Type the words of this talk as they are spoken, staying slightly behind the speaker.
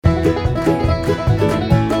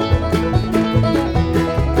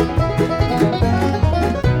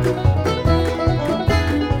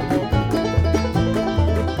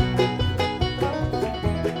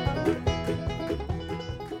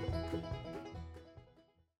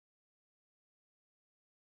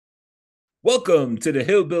Welcome to the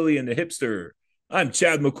Hillbilly and the Hipster. I'm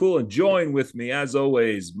Chad McCool, and join with me, as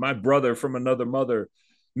always, my brother from another mother,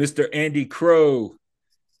 Mr. Andy Crow.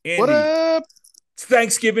 What Andy, up? it's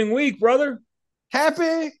Thanksgiving week, brother.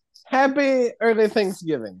 Happy early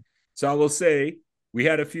Thanksgiving. So I will say we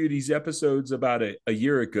had a few of these episodes about a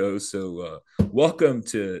year ago. So welcome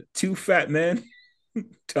to Two Fat Men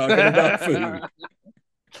Talking About Food.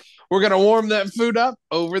 We're gonna warm that food up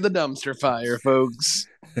over the dumpster fire, folks.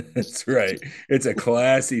 That's right. It's a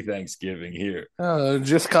classy Thanksgiving here.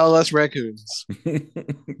 Just call us raccoons.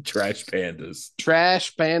 Trash pandas.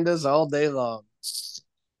 Trash pandas all day long.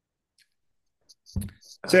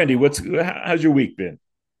 Sandy, how's your week been?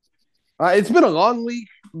 It's been a long week,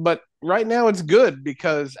 but right now it's good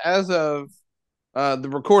because as of the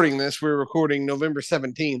recording this, we're recording November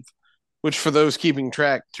 17th, which for those keeping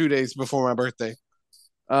track, 2 days before my birthday.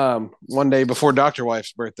 One day before Dr.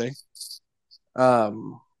 Wife's birthday.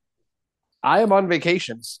 Um, I am on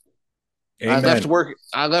vacation. Amen.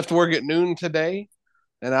 I left work at noon today,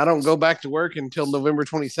 and I don't go back to work until November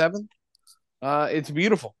 27th. It's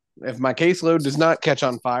beautiful. If my caseload does not catch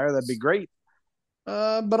on fire, that'd be great.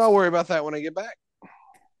 But I'll worry about that when I get back.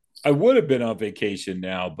 I would have been on vacation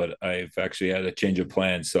now, but I've actually had a change of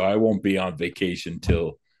plans, so I won't be on vacation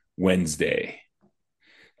till Wednesday,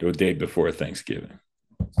 the day before Thanksgiving.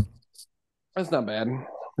 That's not bad.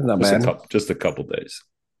 It's not bad. Just a couple days.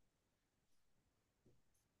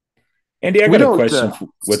 Andy, I We got a don't. question.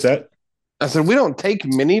 What's that? I said we don't take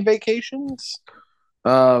many vacations,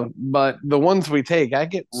 but the ones we take, I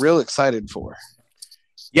get real excited for.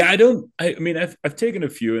 Yeah, I don't. I mean, I've taken a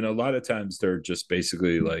few, and a lot of times they're just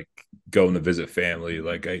basically like going to visit family.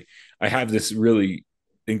 Like I have this really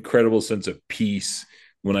incredible sense of peace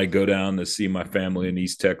when I go down to see my family in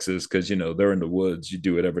East Texas because they're in the woods. You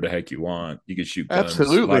do whatever the heck you want. You can shoot guns, a lot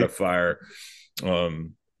Absolutely. of fire.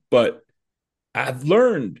 But I've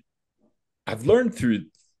learned I've learned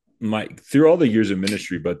through all the years of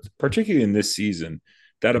ministry, but particularly in this season,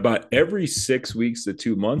 that about every 6 weeks to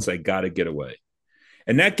 2 months, I got to get away.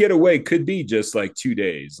 And that getaway could be just like 2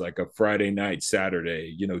 days, like a Friday night,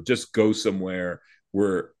 Saturday, just go somewhere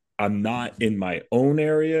where I'm not in my own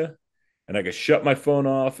area and I can shut my phone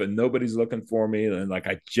off and nobody's looking for me. And like,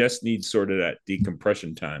 I just need sort of that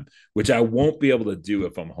decompression time, which I won't be able to do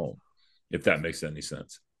if I'm home, if that makes any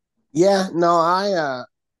sense. Yeah. No.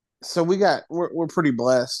 So we're pretty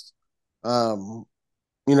blessed. Um,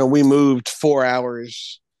 we moved 4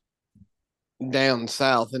 hours down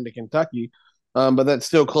south into Kentucky, but that's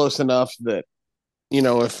still close enough that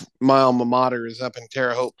if my alma mater is up in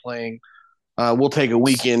Terre Haute playing, we'll take a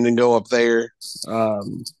weekend and go up there,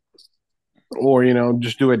 um, or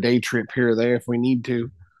just do a day trip here or there if we need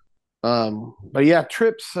to. But yeah,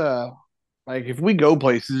 trips. Like if we go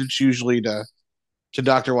places, it's usually to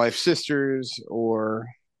Doctor Wife's sisters or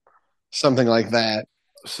something like that.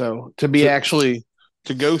 So to be So, actually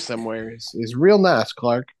to go somewhere is real nice,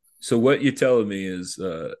 Clark. so what you're telling me is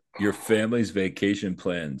your family's vacation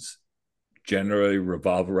plans generally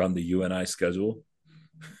revolve around the UNI schedule.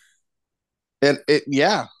 It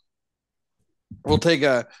yeah, we'll take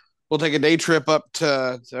a we'll take a day trip up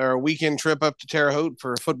or a weekend trip up to Terre Haute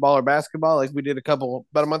for football or basketball, like we did about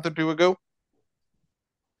a month or two ago.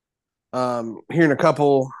 Here in a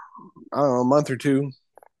couple, I don't know, a month or two,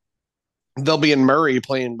 they'll be in Murray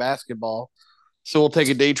playing basketball. So we'll take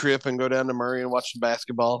a day trip and go down to Murray and watch the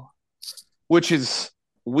basketball, which is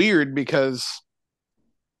weird because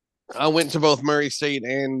I went to both Murray State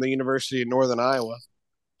and the University of Northern Iowa.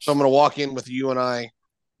 So I'm going to walk in with a UNI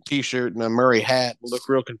t-shirt and a Murray hat and look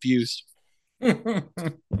real confused. I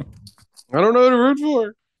don't know who to root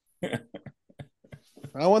for.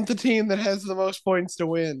 I want the team that has the most points to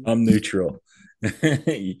win. I'm neutral.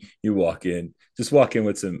 You just walk in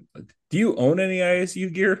with some. Do you own any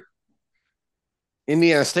ISU gear?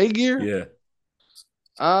 Indiana State gear?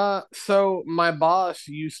 Yeah. So my boss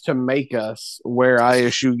used to make us wear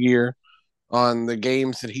ISU gear on the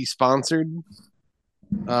games that he sponsored.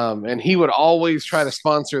 And he would always try to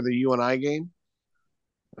sponsor the UNI game.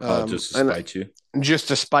 Oh, just to And spite you. just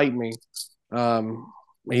to spite me. Um,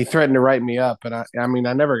 he threatened to write me up, and I mean,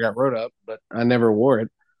 I never got wrote up, but I never wore it.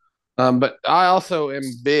 But I also am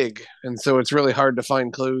big, and so it's really hard to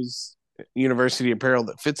find clothes, university apparel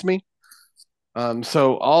that fits me.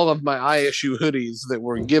 So all of my ISU hoodies that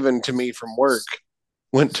were given to me from work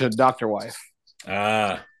went to Doctor Wife.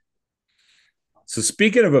 Ah. So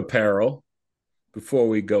speaking of apparel, before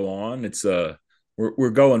we go on, we're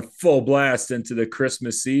going full blast into the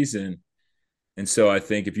Christmas season. And so I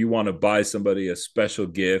think if you want to buy somebody a special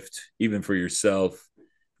gift, even for yourself,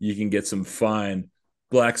 you can get some fine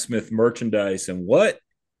blacksmith merchandise. And what?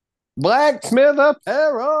 Blacksmith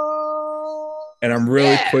apparel. And I'm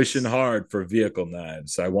really pushing Yes. hard for vehicle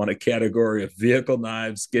knives. I want a category of vehicle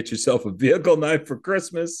knives. Get yourself a vehicle knife for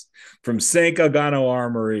Christmas from St. Galgano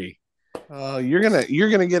Armory. You're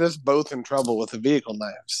gonna get us both in trouble with the vehicle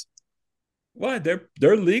knives. Why? They're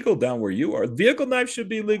legal down where you are. Vehicle knives should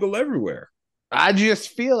be legal everywhere. I just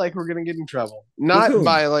feel like we're gonna get in trouble. With Not whom?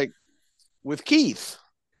 by like with Keith.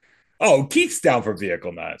 Oh, Keith's down for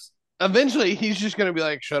vehicle knives. Eventually he's just gonna be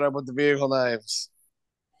like, shut up with the vehicle knives.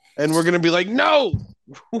 And we're gonna be like, no,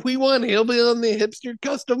 we want Hillbilly on the hipster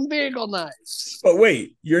custom vehicle knives. But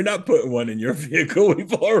wait, you're not putting one in your vehicle.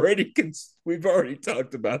 We've already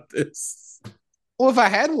talked about this. Well, if I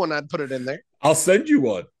had one, I'd put it in there. I'll send you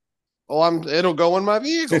one. Oh, it'll go in my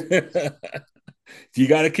vehicle. You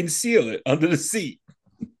got to conceal it under the seat.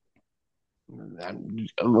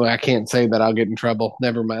 I can't say that I'll get in trouble.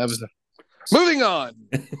 Never mind. Moving on.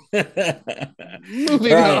 All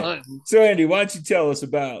Moving right. on. So, Andy, why don't you tell us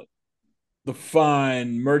about the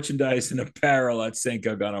fine merchandise and apparel at St.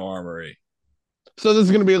 Galgano Armory? So this is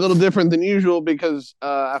going to be a little different than usual because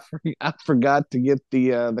I forgot to get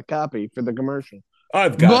the copy for the commercial.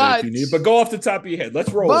 I've got it if But you need, but go off the top of your head. Let's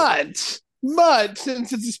roll with it. but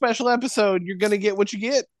since it's a special episode, you're going to get what you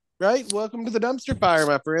get, right? Welcome to the dumpster fire,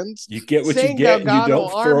 my friends. You get what you St. get, and you Galgano don't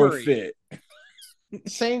throw a Armory. fit.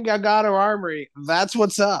 St. Galgano Armory. That's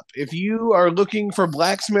what's up. If you are looking for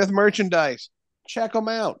blacksmith merchandise, check them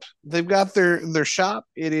out. They've got their shop.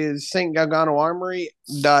 It is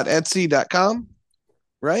stgalganoarmory.etsy.com,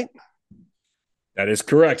 right? That is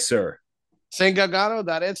correct, sir.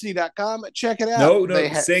 stgalgano.etsy.com. Check it out. No, They no,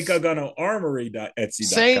 have St. Galgano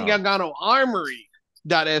Armory.etsy.com.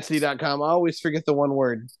 stgalganoarmory.etsy.com. I always forget the one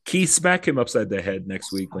word. Keith, smack him upside the head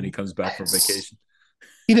next week when he comes back from vacation.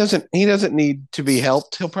 He doesn't need to be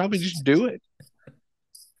helped. He'll probably just do it.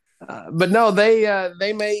 But no,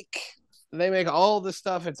 they make all this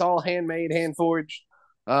stuff. It's all handmade, hand forged.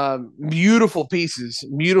 Beautiful pieces.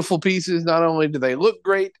 Beautiful pieces. Not only do they look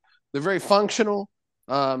great, they're very functional.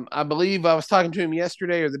 I believe I was talking to him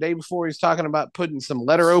yesterday or the day before. He's talking about putting some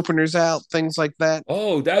letter openers out, things like that.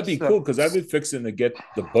 Oh, that'd be So cool because I've been fixing to get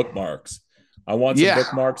the bookmarks. I want some yeah,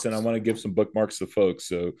 bookmarks and I want to give some bookmarks to folks.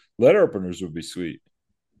 So letter openers would be sweet.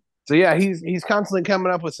 so yeah, he's constantly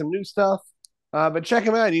coming up with some new stuff. But check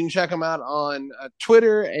him out. You can check him out on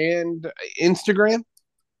Twitter and Instagram.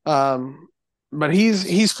 Um, but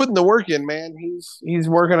he's putting the work in, man. He's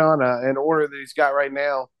working on an order that he's got right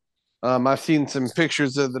now. I've seen some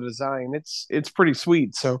pictures of the design. It's pretty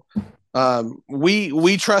sweet. So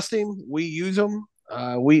we trust him. We use him.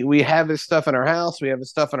 We have his stuff in our house. We have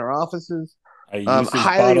his stuff in our offices. I used his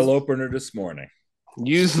Highly bottle opener this morning.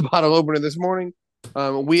 used the bottle opener this morning.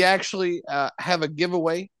 We actually have a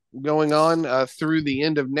giveaway going on through the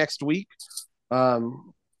end of next week.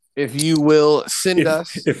 If you will send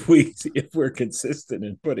us If we're consistent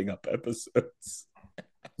in putting up episodes.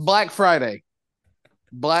 Black Friday.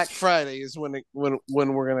 Black Friday is when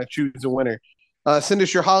we're gonna choose a winner. Send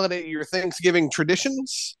us your Thanksgiving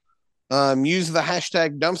traditions. Use the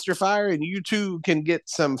hashtag dumpster fire, and you too can get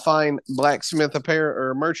some fine blacksmith apparel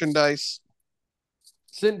or merchandise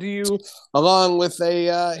sent to you, along with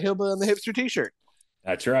a Hillbilly and the Hipster T-shirt.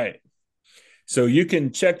 That's right. So you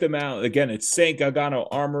can check them out. Again, it's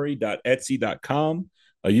stgalganoarmory.etsy.com.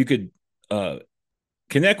 You could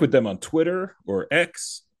connect with them on Twitter or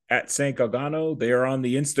X at St. Galgano. They are on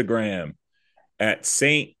the Instagram at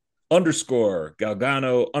St. underscore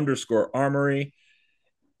Galgano underscore Armory.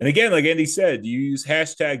 And again, like Andy said, you use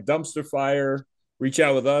hashtag dumpster fire. Reach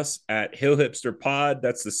out with us at Hill Hipster Pod.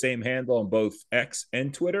 That's the same handle on both X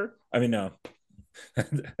and Twitter. I mean, no,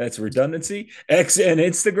 that's redundancy. X and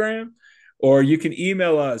Instagram. Or you can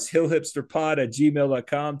email us,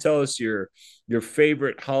 hillhipsterpod@gmail.com. Tell us your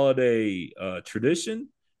favorite holiday tradition,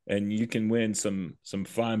 and you can win some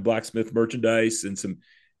fine blacksmith merchandise and some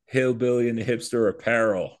hillbilly and the hipster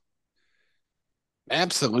apparel.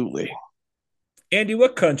 Absolutely. Andy,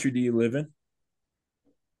 what country do you live in?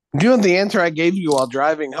 Do you want the answer I gave you while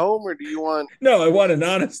driving home, or do you want? No, I want an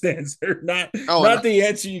honest answer, Oh, not the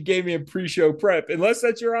answer you gave me in pre-show prep. Unless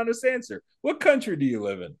that's your honest answer. What country do you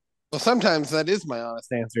live in? well, sometimes that is my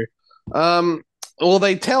honest answer. Well,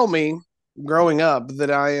 they tell me growing up that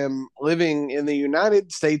I am living in the United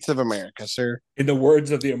States of America, sir. In the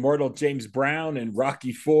words of the immortal James Brown in Rocky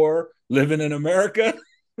IV, living in America.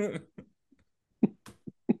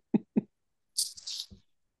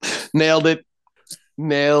 Nailed it.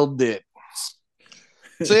 Nailed it.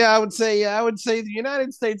 So yeah, I would say the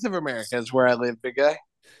United States of America is where I live, big guy.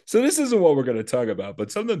 So this isn't what we're going to talk about,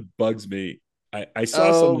 but something bugs me. I saw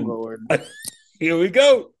Oh something. Lord. Here we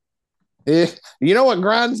go. Eh, you know what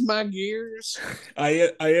grinds my gears?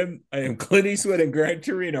 I am Clint Eastwood in Gran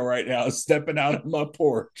Torino right now, stepping out on my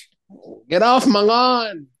porch. Get off my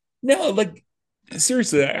lawn. No, like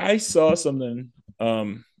seriously, I saw something.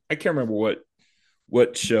 I can't remember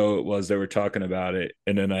what show it was they were talking about it,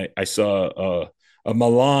 and then I saw a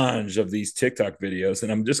melange of these TikTok videos,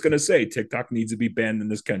 and I'm just gonna say TikTok needs to be banned in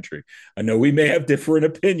this country. I know we may have different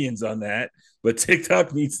opinions on that, but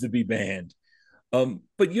TikTok needs to be banned.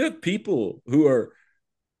 But you have people who are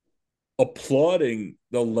applauding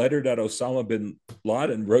the letter that Osama bin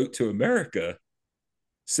Laden wrote to America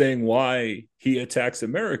saying why he attacks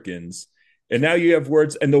Americans. And now you have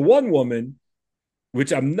words. And the one woman,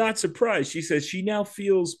 which I'm not surprised, she says she now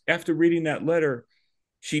feels, after reading that letter,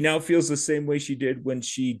 she now feels the same way she did when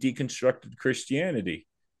she deconstructed Christianity.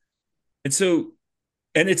 And so,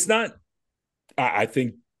 and it's not, I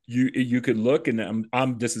think you could look and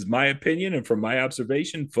this is my opinion and from my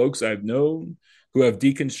observation, folks I've known who have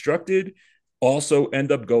deconstructed also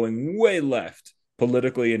end up going way left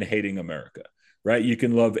politically and hating America. Right? You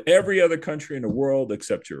can love every other country in the world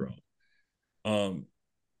except your own.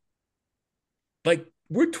 Like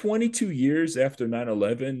we're 22 years after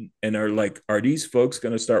 9/11 and are these folks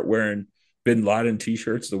going to start wearing bin Laden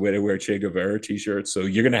t-shirts the way they wear Che Guevara t-shirts? So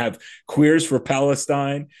you're going to have queers for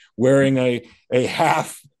Palestine wearing a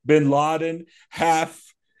half bin Laden, half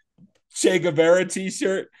Che Guevara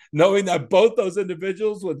t-shirt, knowing that both those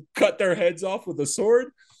individuals would cut their heads off with a sword.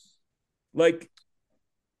 Like,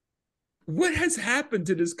 what has happened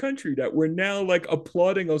to this country that we're now like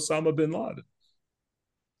applauding Osama bin Laden?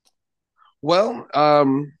 Well,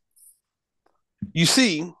 you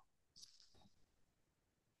see,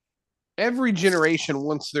 every generation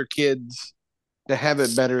wants their kids to have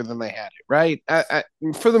it better than they had it, right?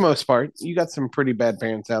 For the most part, you got some pretty bad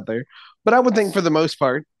parents out there, but I would think for the most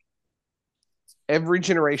part, every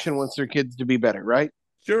generation wants their kids to be better, right?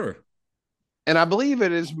 Sure. And I believe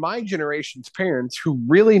it is my generation's parents who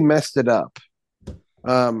really messed it up.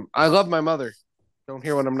 I love my mother. Don't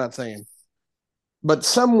hear what I'm not saying. But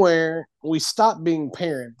somewhere we stopped being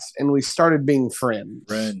parents and we started being friends.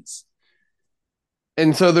 Friends.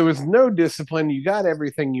 And so there was no discipline. You got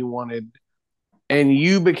everything you wanted, and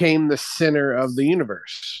you became the center of the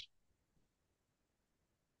universe.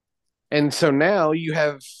 And so now you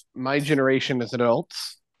have my generation as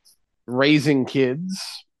adults raising kids.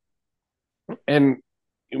 And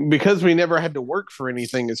because we never had to work for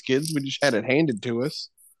anything as kids, we just had it handed to us.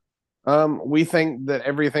 We think that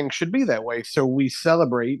everything should be that way. So we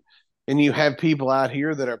celebrate, and you have people out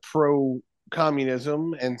here that are pro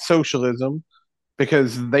communism and socialism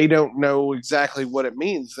because they don't know exactly what it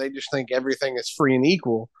means. They just think everything is free and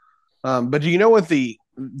equal. But do you know what the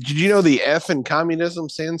did you know the F in communism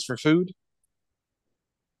stands for food?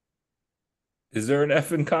 Is there an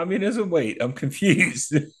F in communism? Wait, I'm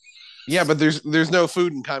confused. Yeah, but there's no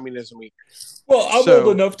food in communism either. Well, I'm old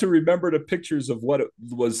So enough to remember the pictures of what it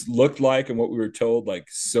was looked like and what we were told, like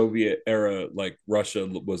Soviet era, like Russia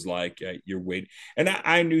was like at your weight. And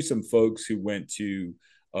I knew some folks who went to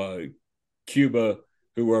uh, Cuba,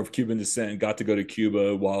 who were of Cuban descent, and got to go to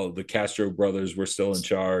Cuba while the Castro brothers were still in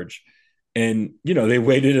charge. And, they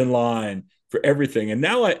waited in line for everything. And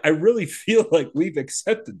now I really feel like we've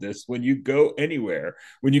accepted this when you go anywhere,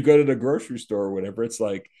 when you go to the grocery store or whatever, it's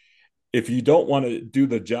like, if you don't want to do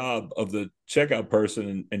the job of the checkout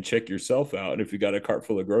person and check yourself out, and if you got a cart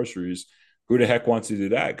full of groceries, who the heck wants to do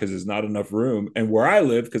that? Because there's not enough room. And where I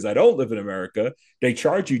live, because I don't live in America, they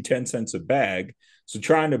charge you 10 cents a bag. So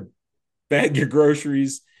trying to bag your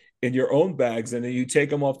groceries in your own bags and then you take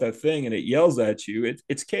them off that thing and it yells at you,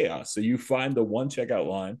 it's chaos. So you find the one checkout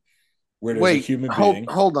line where there's a wait, human hold being.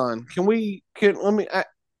 hold on. Can let me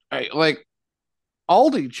like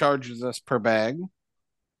Aldi charges us per bag.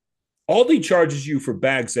 Aldi charges you for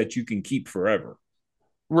bags that you can keep forever.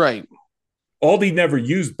 Right. Aldi never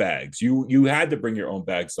used bags. You had to bring your own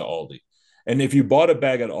bags to Aldi. And if you bought a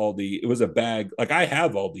bag at Aldi, it was a bag like I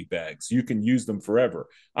have Aldi bags. You can use them forever.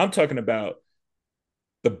 I'm talking about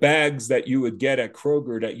the bags that you would get at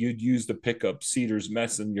Kroger that you'd use to pick up Cedar's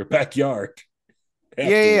mess in your backyard Yeah.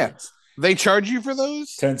 afterwards. They charge you for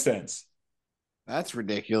those? 10 cents. That's And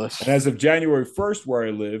ridiculous. as of January 1st, where I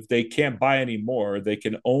live, they can't buy any more. They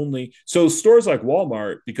can only, so stores like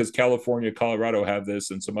Walmart, because California, Colorado have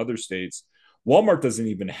this, and some other states, Walmart doesn't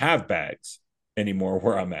even have bags anymore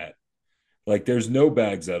where I'm at. Like there's no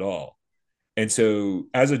bags at all. And so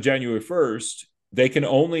as of January 1st, they can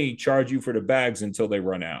only charge you for the bags until they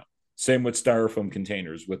run out. Same with styrofoam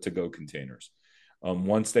containers, with to go containers.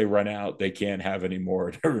 Once they run out, they can't have any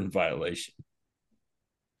more. They're in violation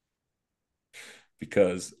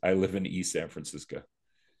because I live in East San Francisco.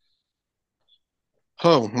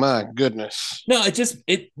 Oh my goodness. No,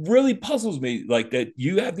 it really puzzles me like that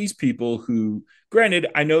you have these people who, granted,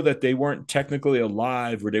 I know that they weren't technically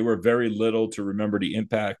alive or they were very little to remember the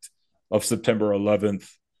impact of September 11th.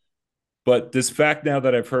 But this fact now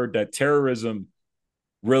that I've heard that terrorism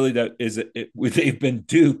really that is they've been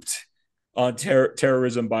duped on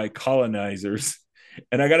terrorism by colonizers.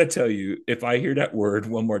 And I got to tell you, if I hear that word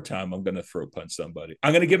one more time, I'm going to throat punch somebody.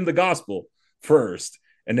 I'm going to give them the gospel first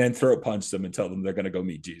and then throat punch them and tell them they're going to go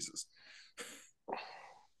meet Jesus.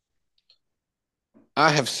 I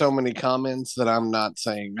have so many comments that I'm not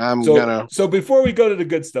saying. I'm So, gonna. so before we go to the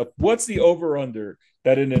good stuff, what's the over under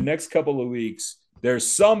that in the next couple of weeks there's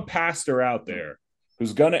some pastor out there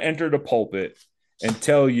who's going to enter the pulpit and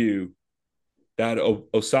tell you that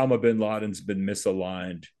Osama bin Laden's been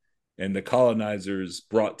misaligned and the colonizers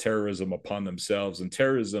brought terrorism upon themselves, and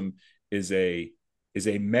terrorism is a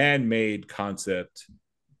man-made concept,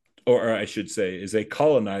 or I should say is a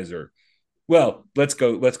colonizer. Well, let's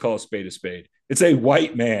call a spade a spade. It's a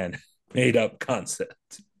white man made up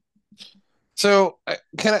concept. So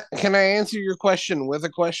can I answer your question with a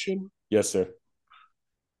question? Yes, sir.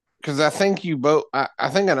 Because I think you both. I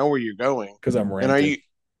think I know where you're going. Because I'm And ranting.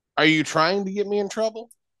 are you trying to get me in trouble?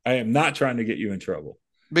 I am not trying to get you in trouble.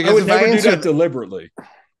 I Because would never do that deliberately.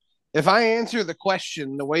 if I answer the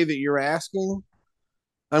question the way that you're asking,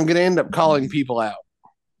 I'm going to end up calling people out.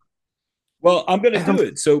 Well, I'm going to do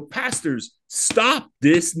it. So, pastors, stop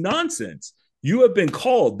this nonsense. You have been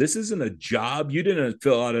called. This isn't a job. You didn't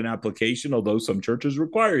fill out an application, although some churches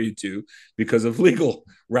require you to because of legal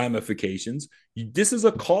ramifications. This is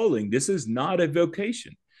a calling. This is not a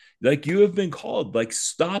vocation. Like you have been called. Like,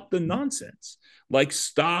 stop the nonsense. Like,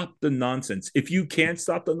 stop the nonsense. If you can't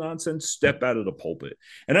stop the nonsense, step out of the pulpit.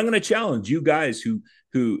 And I'm going to challenge you guys who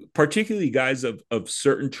particularly guys of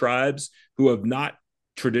certain tribes who have not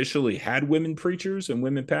traditionally had women preachers and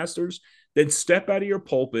women pastors, then step out of your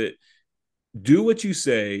pulpit, do what you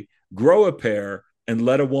say, grow a pair, and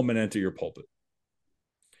let a woman enter your pulpit.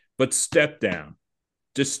 But step down.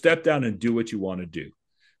 Just step down and do what you want to do.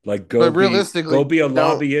 Like But realistically, go be a don't.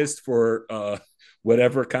 lobbyist for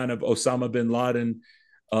whatever kind of Osama bin Laden.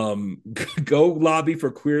 Go lobby for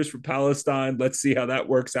Queers for Palestine. Let's see how that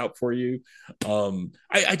works out for you.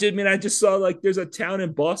 I just saw like there's a town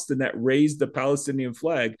in Boston that raised the Palestinian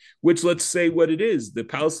flag, which let's say what it is. The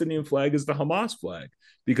Palestinian flag is the Hamas flag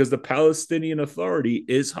because the Palestinian Authority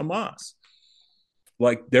is Hamas.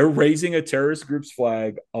 Like they're raising a terrorist group's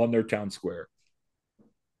flag on their town square.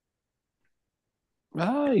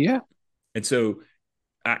 Yeah. And so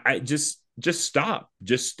I just stop,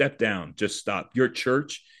 just step down, just stop. Your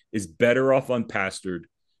church is better off unpastored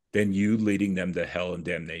than you leading them to hell and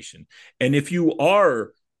damnation. And if you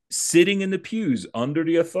are sitting in the pews under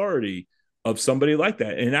the authority of somebody like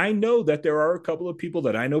that, and I know that there are a couple of people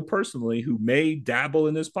that I know personally who may dabble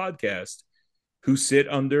in this podcast who sit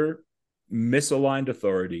under misaligned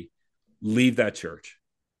authority, leave that church.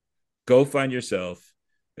 Go find yourself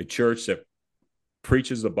a church that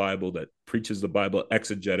preaches the Bible, that preaches the Bible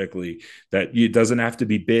exegetically, that it doesn't have to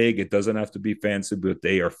be big, it doesn't have to be fancy, but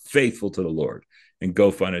they are faithful to the Lord, and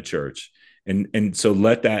go find a church. And so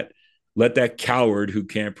let that coward who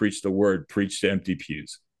can't preach the word preach to empty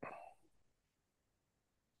pews.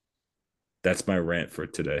 That's my rant for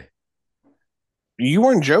today. You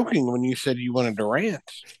weren't joking when you said you wanted to rant.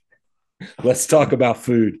 Let's talk about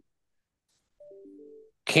food.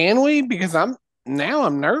 Can we? Because I'm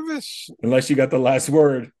nervous. Unless you got the last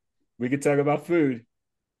word, we could talk about food.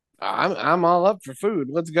 I'm all up for food.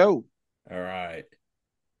 Let's go. All right.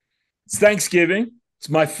 It's Thanksgiving. It's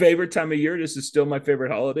my favorite time of year. This is still my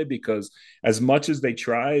favorite holiday because, as much as they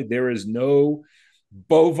try, there is no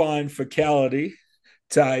bovine fecality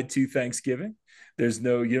tied to Thanksgiving. You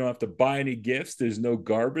don't have to buy any gifts. There's no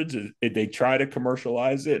garbage. They try to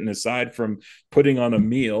commercialize it. And aside from putting on a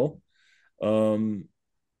meal, um,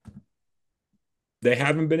 they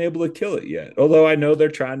haven't been able to kill it yet. Although I know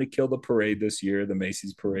they're trying to kill the parade this year, the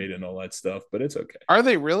Macy's parade and all that stuff, but it's okay. Are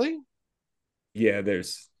they really? Yeah,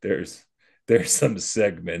 there's some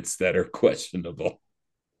segments that are questionable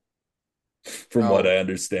from what Oh, I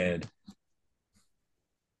understand.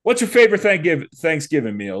 What's your favorite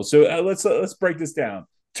Thanksgiving meal? So let's break this down.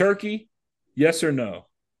 Turkey, yes or no?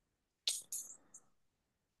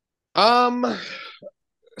 um.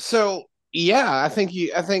 So yeah, I think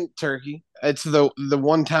turkey. It's the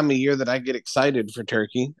one time a year that I get excited for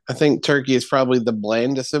turkey. I think turkey is probably the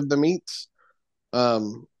blandest of the meats.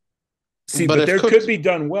 Um, See, but but if there could cooked, be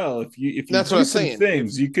done well if you that's what do I'm some saying.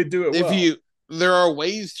 things, you could do it If well. you there are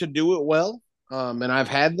ways to do it well, and I've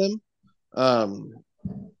had them. Um,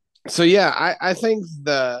 so yeah, I think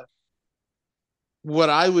what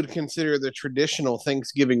I would consider the traditional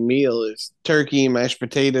Thanksgiving meal is turkey, mashed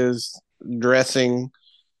potatoes, dressing,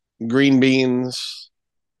 green beans,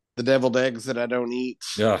 the deviled eggs that I don't eat,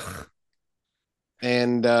 Ugh.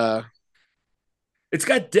 and It's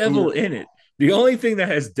got devil in it. The only thing that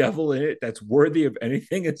has devil in it that's worthy of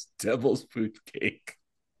anything is devil's food cake.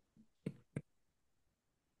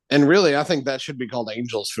 and really, I think that should be called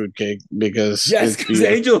Angel's food cake because Yes, it's because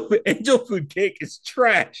beautiful. angel food cake is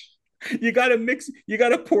trash. You gotta mix, you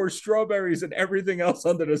gotta pour strawberries and everything else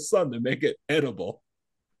under the sun to make it edible.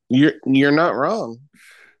 You're not wrong,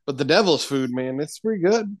 but the devil's food, man, it's pretty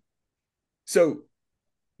good. So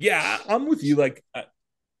yeah, I'm with you. Like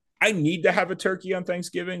I need to have a turkey on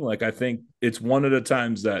Thanksgiving. Like I think it's one of the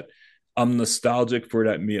times that I'm nostalgic for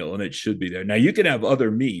that meal, and it should be there. Now you can have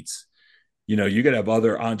other meats, you can have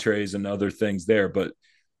other entrees and other things there, but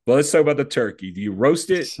let's talk about the turkey. Do you roast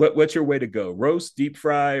it? What's your way to go? Roast, deep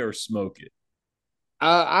fry, or smoke it?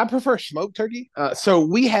 I prefer smoked turkey. So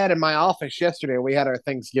we had in my office yesterday. We had our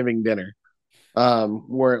Thanksgiving dinner,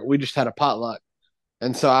 where we just had a potluck,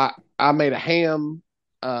 and so I made a ham.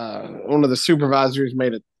 One of the supervisors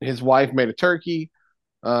made it. His wife made a turkey,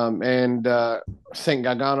 and Saint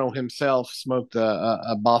Gargano himself smoked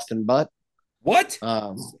a Boston butt. What? I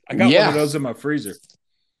got one of Yeah, those in my freezer.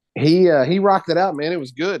 he rocked it out, man. It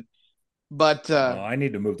was good, but Oh, I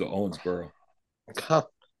need to move to Owensboro.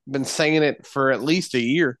 been saying it for at least a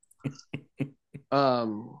year.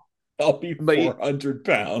 Um, I'll be but 400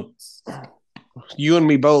 pounds. you and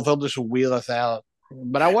me both. They'll just wheel us out.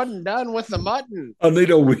 But I wasn't done with the mutton. I'll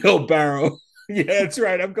need a wheelbarrow. Yeah, that's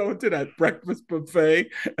right. I'm going to that breakfast buffet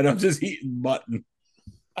and I'm just eating mutton.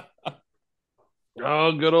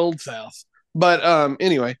 Oh, good old South. But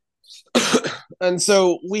anyway, and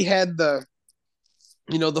so we had the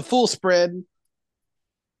full spread.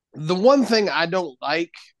 The one thing I don't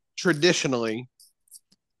like traditionally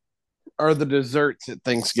are the desserts at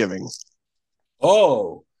Thanksgiving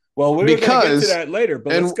Oh, well, we were going to get to because, that later,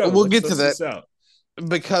 but let's and go. we'll Let's get to suss that, this out.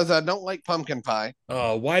 because I don't like pumpkin pie.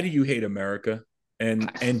 Why do you hate America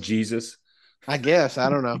and Jesus? I guess I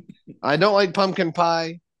don't know. I don't like pumpkin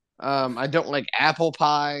pie. I don't like apple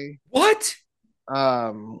pie. What?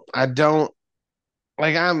 I don't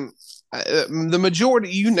like. The majority.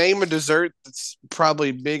 You name a dessert that's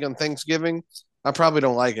probably big on Thanksgiving, I probably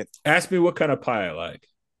don't like it. Ask me what kind of pie I like.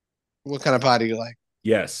 What kind of pie do you like?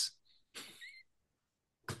 Yes.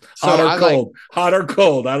 So Hot or I like. cold? Hot or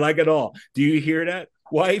cold? I like it all. Do you hear that,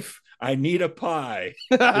 wife? I need a pie.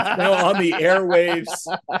 It's now on the airwaves.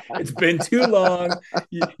 It's been too long.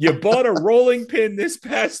 You bought a rolling pin this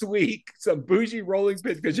past week, some bougie rolling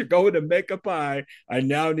pin because you're going to make a pie. I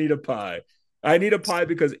now need a pie. I need a pie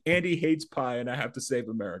because Andy hates pie and I have to save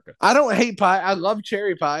America. I don't hate pie. I love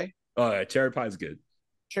cherry pie. Oh, yeah, cherry pie is good.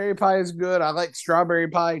 Cherry pie is good. I like strawberry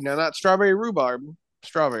pie. No, not strawberry rhubarb.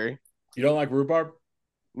 Strawberry. You don't like rhubarb?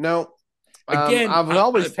 No. Again, I was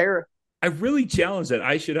always terrified. I really challenge that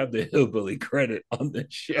I should have the hillbilly credit on this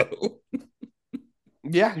show.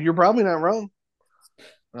 Yeah, you're probably not wrong.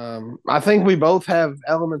 I think we both have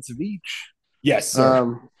elements of each. Yes, sir.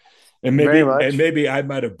 Um, And Very much. maybe I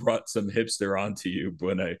might have brought some hipster onto you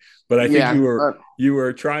but I think Yeah. you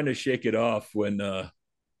were trying to shake it off when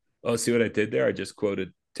oh, see what I did there? I just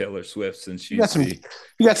quoted Taylor Swift since You got she's some the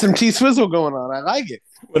you got some T Swizzle going on. I like it.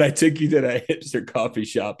 when I took you to that hipster coffee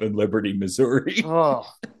shop in Liberty, Missouri. Oh,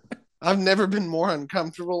 I've never been more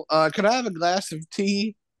uncomfortable. Could I have a glass of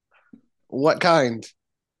tea? What kind?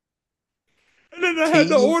 And then I had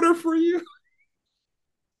the Tea? order for you.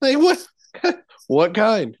 Like what? What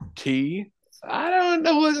kind? Tea? I don't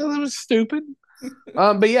know. That was stupid.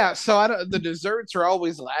 But yeah. So I don't. The desserts are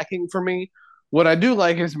always lacking for me. What I do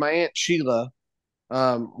like is my aunt Sheila.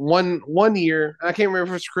 One year, I can't remember if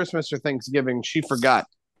it was Christmas or Thanksgiving. She forgot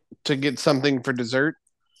to get something for dessert,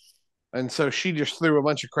 and so she just threw a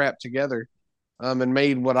bunch of crap together, and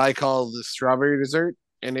made what I call the strawberry dessert,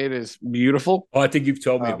 and it is beautiful. Oh, I think you've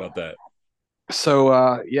told me Um, about that.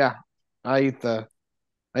 so yeah, I ate the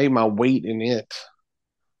I ate my weight in it.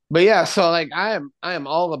 But yeah, so like I am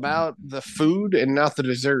all about the food and not the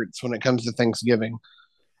desserts when it comes to Thanksgiving.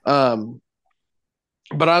 Um,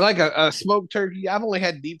 but I like a smoked turkey. I've only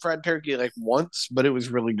had deep fried turkey like once, but it was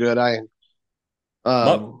really good. I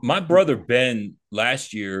My um my brother Ben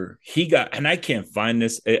last year, he got, and I can't find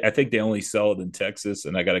this. I think they only sell it in Texas,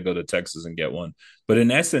 and I got to go to Texas and get one. But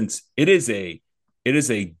in essence, it is a,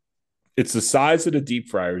 it's the size of the deep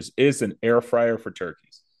fryers. It is an air fryer for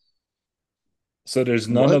turkeys. So there's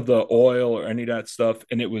none what? of the oil or any of that stuff,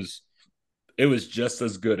 and it was just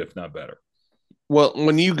as good, if not better. Well,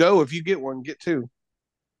 when you go, if you get one, get two.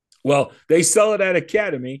 Well, they sell it at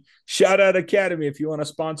Academy. Shout out Academy if you want to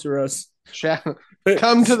sponsor us.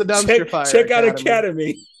 Come to the Dumpster Fire Check out Academy.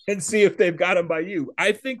 Academy and see if they've got them by you.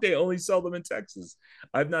 I think they only sell them in Texas.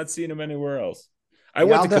 I've not seen them anywhere else. I Yeah,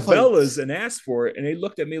 went I'll to definitely. Cabela's and asked for it, and they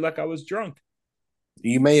looked at me like I was drunk.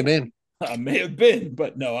 You may have been. I may have been,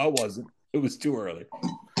 but no, I wasn't. It was too early.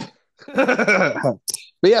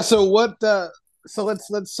 But yeah, so what? So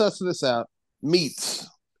let's suss this out. Meats.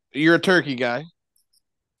 You're a turkey guy.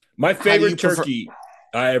 My How do you favorite prefer? turkey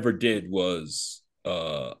I ever did was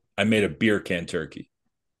I made a beer can turkey.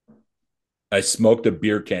 I smoked a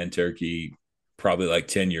beer can turkey probably like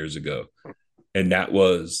 10 years ago, and that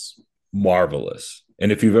was marvelous.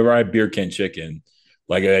 And if you've ever had beer can chicken,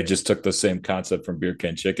 like I just took the same concept from beer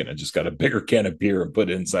can chicken. I just got a bigger can of beer and put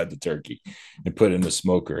it inside the turkey and put it in the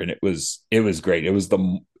smoker, and it was great. It was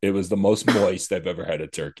the most moist I've ever had a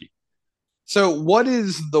turkey. So, what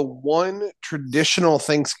is the one traditional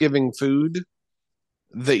Thanksgiving food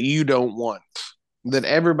that you don't want? That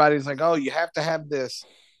everybody's like, oh, you have to have this,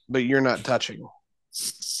 but you're not touching.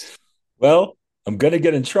 Well, I'm going to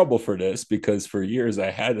get in trouble for this because for years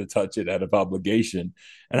I had to touch it out of obligation.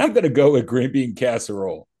 And I'm going to go with green bean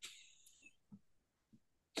casserole.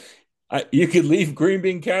 You could leave green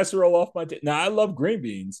bean casserole off my now I love green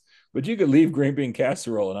beans, but you could leave green bean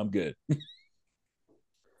casserole and I'm good.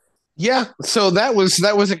 Yeah, so that was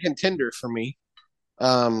a contender for me.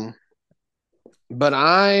 Um, but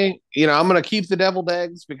I'm gonna keep the deviled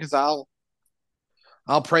eggs because I'll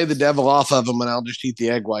pray the devil off of them and I'll just eat the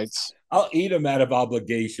egg whites. I'll eat them out of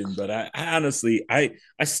obligation, but I honestly I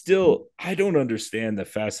don't understand the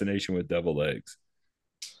fascination with deviled eggs.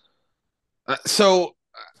 So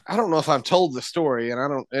I don't know if I've told the story, and I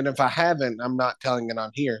don't, and if I haven't, I'm not telling it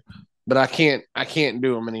on here. But I can't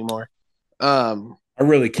do them anymore. Um, I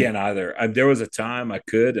really can't either. There was a time I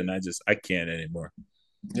could, and I can't anymore.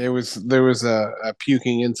 there was a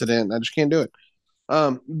puking incident. I just can't do it.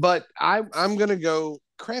 But I'm gonna go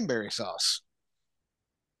cranberry sauce.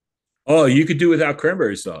 Oh, you could do without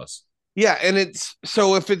cranberry sauce. Yeah, and it's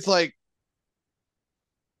so if it's like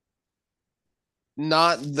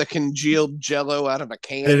not the congealed Jello out of a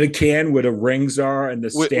And in a can can where the rings are and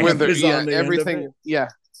the with stamp the is yeah on the end of it. everything yeah.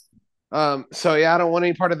 So yeah, I don't want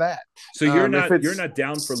any part of that. So you're If not you're it's not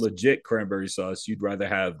down for legit cranberry sauce. You'd rather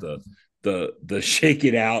have the shake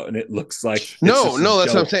it out and it looks like it's no, just a no,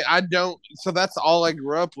 that's what I'm jello. saying. I don't. So that's all I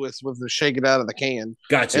grew up with was the shake it out of the can,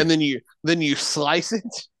 Gotcha. and then you slice it.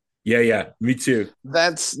 Yeah, yeah. Me too.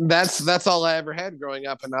 That's all I ever had growing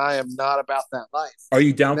up, and I am not about that life. Are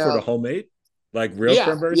you down for the Now, homemade? Like real yeah,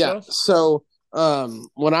 cranberry yeah. sauce? So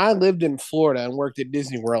when I lived in Florida and worked at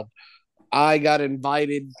Disney World, I got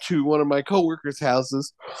invited to one of my coworkers'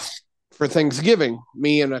 houses for Thanksgiving.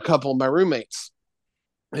 Me and a couple of my roommates,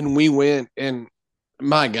 and we went and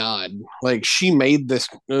my God, like she made this,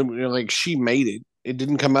 like she made it. It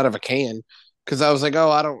didn't come out of a can because I was like,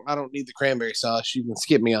 oh, I don't need the cranberry sauce. You can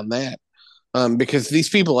skip me on that. Because these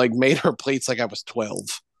people like made her plates like I was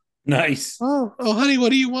 12. Nice. Oh, honey, what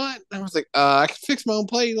do you want? I was like, I can fix my own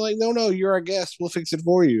plate. Like, no, no, you're our guest. We'll fix it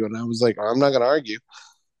for you. And I was like, I'm not gonna argue.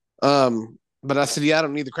 But I said, yeah, I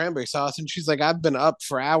don't need the cranberry sauce. And she's like, I've been up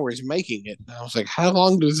for hours making it. And I was like, how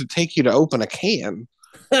long does it take you to open a can?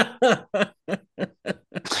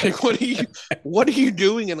 Like, what are you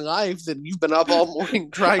doing in life that you've been up all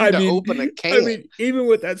morning trying I to open a mean, I can? mean, even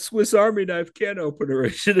with that Swiss Army knife can opener,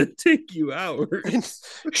 it should have taken you And hours.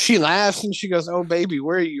 she laughs and she goes, oh baby,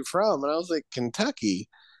 where are you from? And I was like, Kentucky.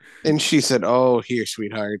 And she said, oh, here,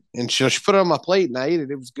 sweetheart. And she put it on my plate and I ate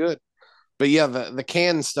it. It was good. But yeah, the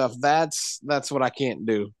can stuff, that's what I can't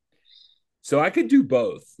do. So I could do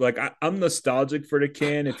both. Like I'm nostalgic for the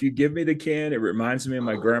can. If you give me the can, it reminds me of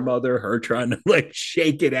my grandmother, her trying to like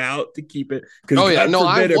shake it out to keep it, because Oh yeah, God no,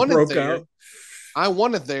 I forbid it want it broke there. out. I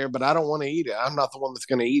want it there, but I don't want to eat it. I'm not the one that's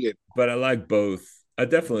going to eat it. But I like both. I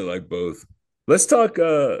definitely like both. Let's talk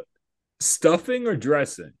stuffing or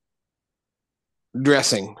dressing.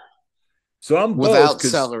 Dressing So I'm both without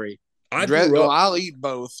because celery. I grew Well, up I'll eat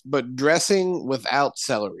both, but dressing without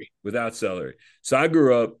celery. without celery. So I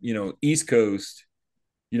grew up, East Coast,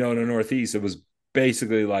 in the Northeast. It was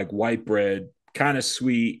basically like white bread, kind of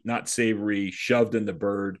sweet, not savory, shoved in the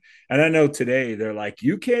bird. And I know today they're like,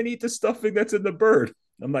 you can't eat the stuffing that's in the bird.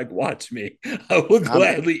 I'm like, watch me. I will I'm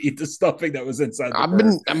gladly eat the stuffing that was inside the I've bird.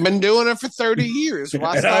 been I've been doing it for 30 years.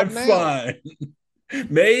 Why And stop I'm now? fine.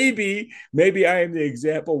 Maybe I am the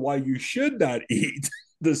example why you should not eat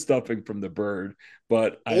the stuffing from the bird,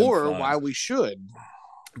 but I am Or fine. why we should.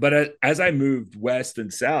 But as I moved west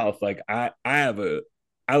and south, like I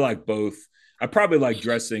like both. I probably like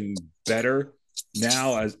dressing better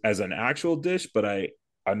now as an actual dish, but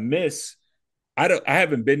I miss. I don't. I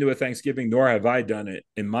haven't been to a Thanksgiving, nor have I done it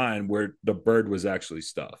in mine where the bird was actually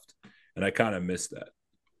stuffed, and I kind of miss that.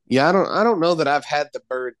 Yeah, I don't know that I've had the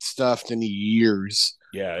bird stuffed in years.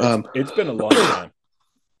 Yeah, it's Um, it's been a long time.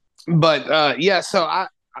 but yeah, so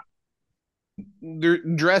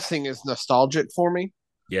dressing is nostalgic for me.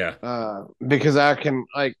 Yeah, Because I can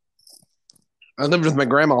like I lived with my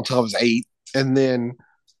grandma until I was 8, and then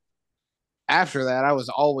after that I was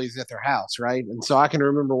always at their house, right? And so I can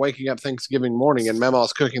remember waking up Thanksgiving morning and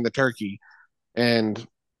Mama's cooking the turkey and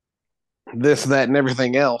this, that, and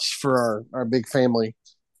everything else for our big family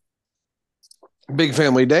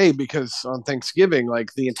day, because on Thanksgiving, like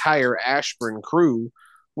the entire Ashburn crew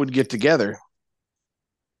would get together.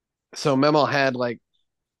 So Mama had like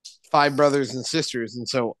 5 brothers and sisters, and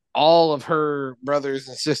so all of her brothers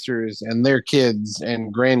and sisters and their kids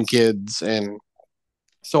and grandkids and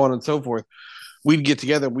so on and so forth, we'd get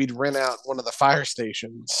together. We'd rent out one of the fire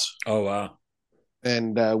stations, oh wow.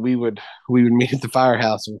 and we would meet at the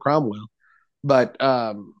firehouse in Cromwell. But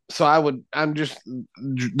so I'm just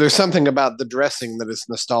there's something about the dressing that is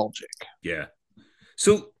nostalgic. Yeah.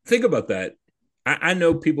 So think about that. I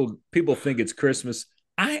know people think it's Christmas.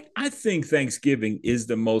 I think Thanksgiving is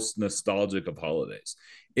the most nostalgic of holidays.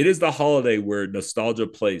 It is the holiday where nostalgia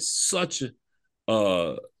plays such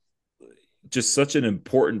uh just such an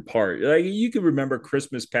important part. Like you can remember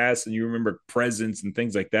Christmas past and you remember presents and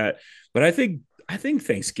things like that. But I think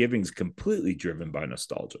Thanksgiving's completely driven by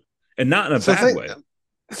nostalgia. And not in a So bad way.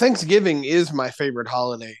 Thanksgiving is my favorite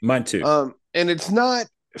holiday. Mine too. And it's not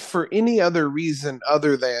for any other reason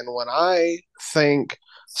other than when I think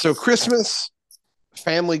so Christmas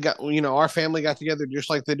family got our family got together just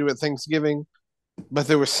like they do at Thanksgiving, but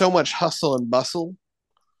there was so much hustle and bustle.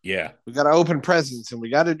 Yeah. We got to open presents and we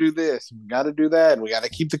got to do this and we got to do that and we got to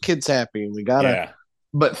keep the kids happy and we got to. Yeah.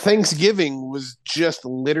 But Thanksgiving was just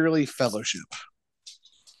literally fellowship.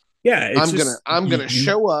 Yeah, it's just I'm gonna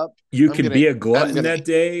show up. you I'm can gonna be a I'm glutton gonna that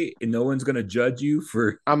day and no one's gonna judge you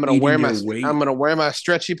for I'm gonna eating wear your my I'm weight. gonna wear my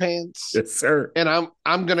stretchy pants, Yes, sir. and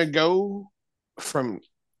I'm gonna go from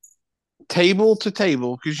table to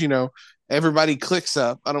table, because everybody clicks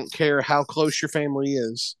up. I don't care how close your family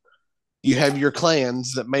is. You have your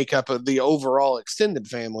clans that make up the overall extended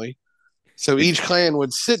family. So It, each clan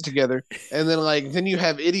would sit together, and then you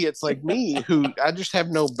have idiots like me who I just have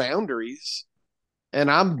no boundaries, and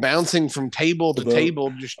I'm bouncing from table to although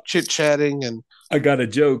table, just chit chatting. And I got a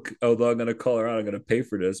joke, although I'm gonna call her out, I'm gonna pay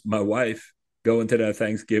for this. My wife going to that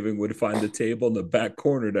Thanksgiving would find the table in the back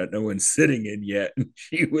corner that no one's sitting in yet, and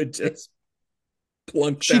she would just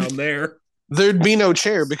plunk she down there. there'd be no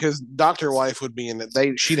chair because Doctor Wife would be in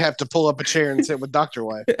it. She'd have to pull up a chair and sit with Doctor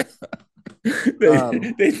Wife.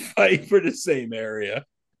 They fight for the same area.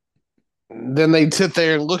 Then they'd sit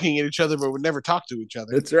there and looking at each other, but would never talk to each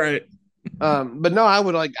other. That's right. But no, I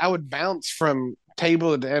would bounce from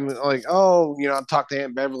table to and like, I'd talk to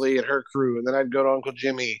Aunt Beverly and her crew, and then I'd go to Uncle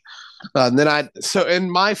Jimmy. And then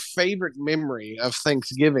and my favorite memory of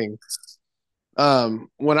Thanksgiving,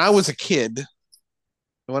 when I was a kid,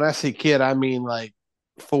 when I say kid, I mean like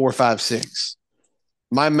 4, 5, 6.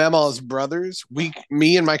 My mama's brothers,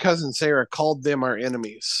 me and my cousin Sarah called them our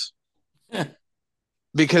enemies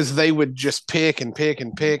because they would just pick and pick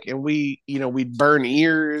and pick, and we'd burn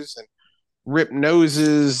ears and rip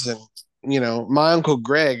noses, and my uncle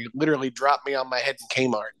Greg literally dropped me on my head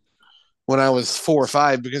in Kmart when I was 4 or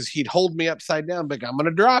 5, because he'd hold me upside down, like, I'm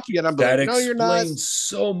gonna drop you, and I'd be like, That no, you're not. explains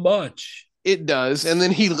so much. It does, and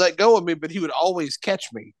then he'd let go of me, but he would always catch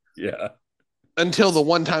me Yeah. until the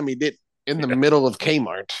one time he did in the Yeah. middle of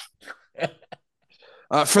Kmart.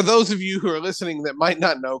 For those of you who are listening that might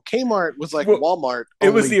not know, Kmart was like Well, Walmart, it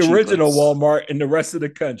was only the original cheaper. Walmart in the rest of the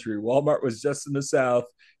country. Walmart was just in the South.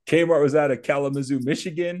 Kmart was out of Kalamazoo,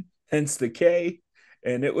 Michigan, hence the K,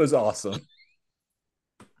 and it was awesome.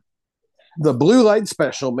 The blue light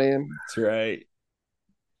special, man. That's right.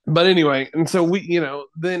 But anyway, and so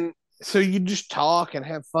then so you just talk and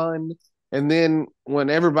have fun, and then when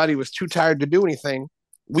everybody was too tired to do anything,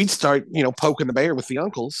 we'd start poking the bear with the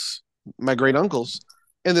uncles, my great uncles,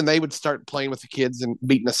 and then they would start playing with the kids and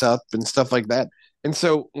beating us up and stuff like that. And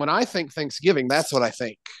so when I think Thanksgiving, that's what I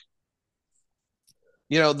think.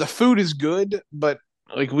 The food is good, but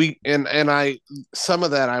like I some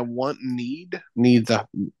of that I want and need the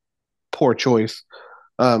poor choice.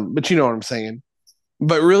 But you know what I'm saying.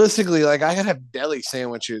 But realistically, like I could have deli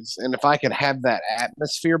sandwiches, and if I could have that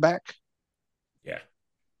atmosphere back, Yeah.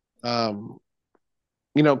 um,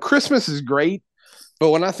 Christmas is great. But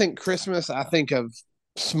when I think Christmas, I think of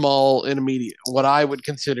small, intermediate, what I would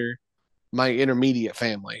consider my intermediate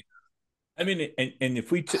family. I mean, and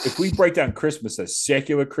if we break down Christmas as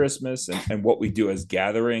secular Christmas and what we do as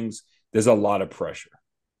gatherings, there's a lot of pressure.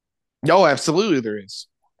 Oh, absolutely, there is.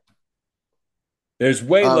 There's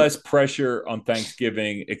way Um, less pressure on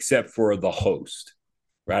Thanksgiving, except for the host,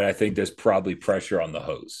 right? I think there's probably pressure on the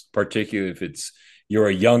host, particularly if it's you're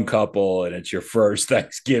a young couple and it's your first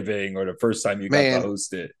Thanksgiving or the first time you got to man,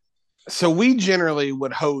 host it, so we generally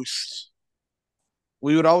would host.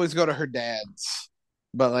 We would always go to her dad's,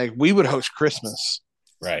 but like we would host Christmas,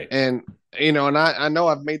 right? and and I know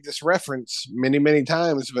I've made this reference many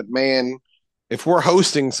times, but man, if we're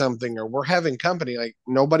hosting something or we're having company, like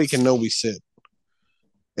nobody can know we sit.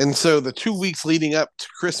 And so the 2 weeks leading up to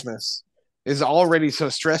Christmas is already so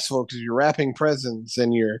stressful because you're wrapping presents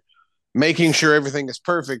and you're making sure everything is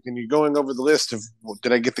perfect and you're going over the list of, well,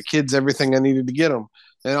 did I get the kids everything I needed to get them?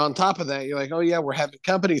 And on top of that, you're like, oh yeah, we're having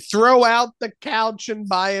company. Throw out the couch and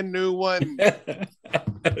buy a new one.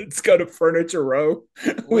 Let's go to Furniture Row.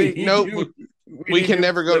 We We need nope, you. We need new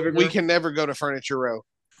living we room. can never go to Furniture Row.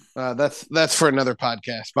 That's for another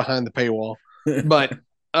podcast behind the paywall. But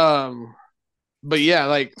um, but yeah,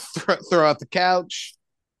 like throw out the couch,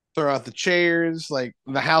 throw out the chairs. Like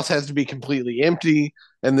the house has to be completely empty,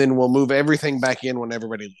 and then we'll move everything back in when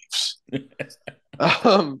everybody leaves.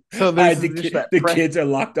 So there's just that The kids are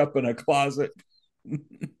locked up in a closet.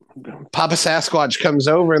 Papa Sasquatch comes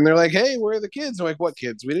over and they're like, "Hey, where are the kids?" I'm like, "What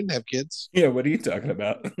kids? We didn't have kids." Yeah, what are you talking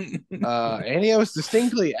about? Annie, I was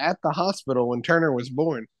distinctly at the hospital when Turner was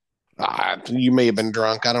born. You may have been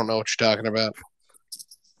drunk. I don't know what you're talking about.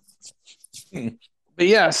 But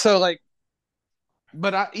yeah, so like,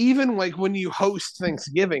 but even like when you host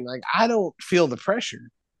Thanksgiving, like I don't feel the pressure.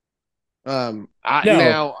 I No,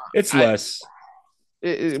 now it's I less.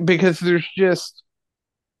 because there's just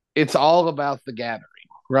it's all about the gathering,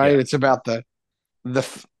 right? Yeah, It's about the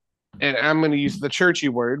and I'm going to use the churchy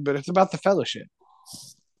word, but it's about the fellowship.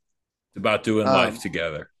 it's about doing life Um,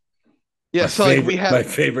 together. yeah, so like we My had,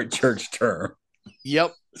 favorite church term.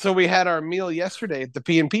 yep. So we had our meal yesterday at the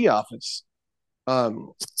P&P office.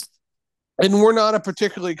 Um, and we're not a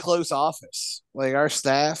particularly close office. Like our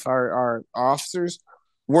staff, our officers,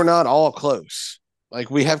 we're not all close. Like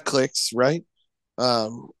we have cliques, right?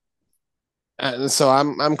 Um, and so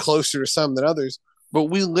I'm closer to some than others. But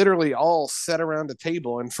we literally all sat around a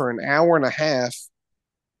table, and for an hour and a half,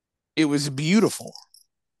 it was beautiful.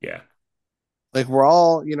 Yeah. Like we're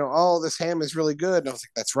all, oh, this ham is really good. And I was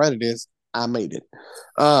like, that's right, it is. I made it.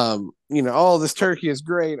 Oh, this turkey is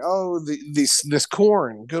great. Oh, this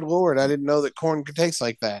corn, good lord, I didn't know that corn could taste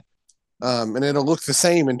like that. And it'll look the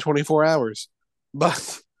same in 24 hours.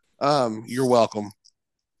 But you're welcome.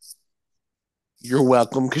 You're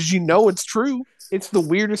welcome because it's true. It's the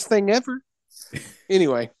weirdest thing ever.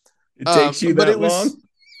 Anyway, It takes you but that it was. long?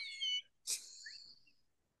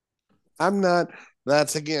 I'm not.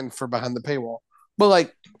 That's again for behind the paywall. But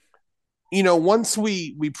like, once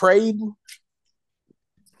we prayed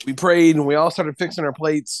and we all started fixing our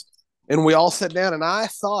plates and we all sat down and I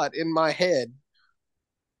thought in my head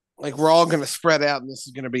like we're all going to spread out and this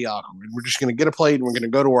is going to be awkward. We're just going to get a plate and we're going to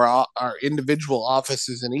go to our individual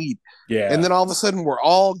offices and eat. And Yeah. then all of a sudden we're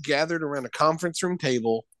all gathered around a conference room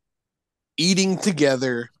table eating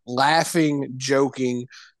together, laughing, joking,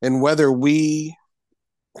 and whether we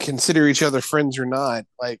consider each other friends or not,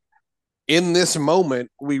 like in this moment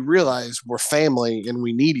we realize we're family and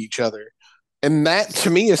we need each other. And that to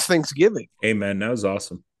me is Thanksgiving. Amen. That was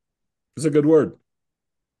awesome. It's a good word.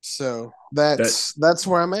 So That that's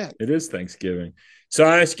where I'm at. it is Thanksgiving. So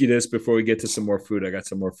I ask you this before we get to some more food. I got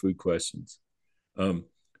some more food questions. Um,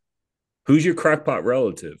 who's your crackpot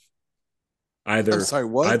relative? I'm Either sorry,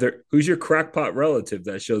 what? either who's your crackpot relative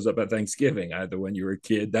that shows up at Thanksgiving? Either when you were a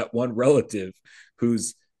kid, that one relative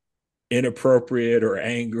who's inappropriate or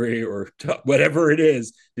angry or whatever it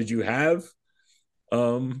is. Did you have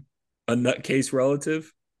a nutcase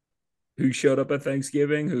relative who showed up at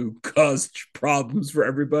Thanksgiving who caused problems for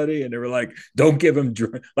everybody? And they were like, don't give him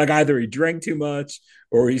like either he drank too much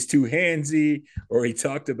or he's too handsy or he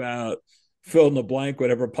talked about fill in the blank,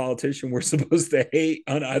 whatever politician we're supposed to hate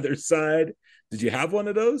on either side. Did you have one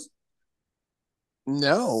of those?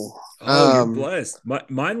 No. Oh, you're blessed.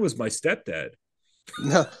 Mine was my stepdad.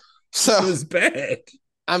 No. It So was bad.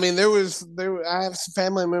 I mean I have some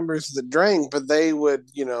family members that drank, but they would,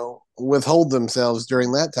 withhold themselves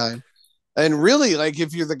during that time. And really, like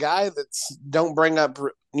if you're the guy that's don't bring up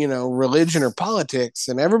religion or politics,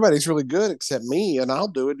 and everybody's really good except me, and I'll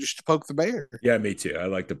do it just to poke the bear. Yeah, me too. I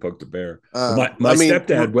like to poke the bear. But my I mean,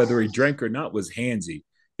 stepdad, whether he drank or not, was handsy.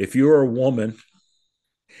 If you were a woman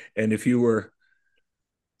and if you were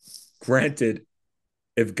granted,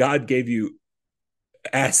 if God gave you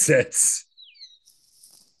assets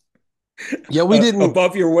Yeah, we didn't.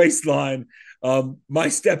 above your waistline. My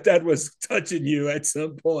stepdad was touching you at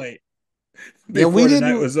some point Yeah, we before the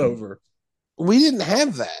night didn't. was over. We didn't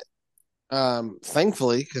have that.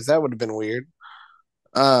 Thankfully, because that would have been weird.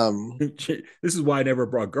 Um, This is why I never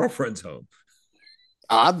brought girlfriends home.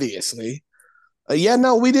 Obviously, yeah,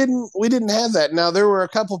 no, we didn't. We didn't have that. Now there were a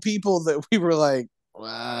couple people that we were like,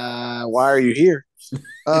 "Why are you here?"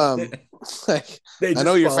 Um, like they I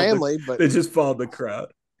know just your followed family, but the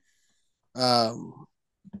crowd. um,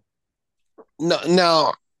 no,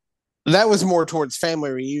 no, that was more towards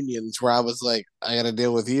family reunions where I was like, I got to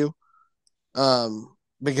deal with you.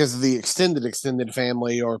 Because the extended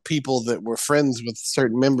family or people that were friends with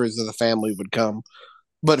certain members of the family would come.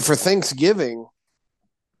 But for Thanksgiving,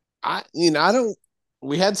 I don't.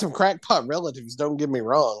 We had some crackpot relatives. Don't get me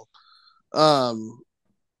wrong. Um,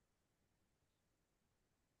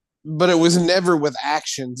 but it was never with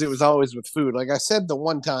actions. It was always with food. Like I said, the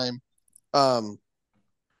one time, um,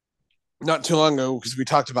 not too long ago, because we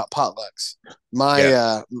talked about potlucks. My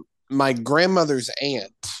Yeah. my grandmother's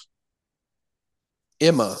aunt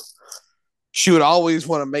Emma, she would always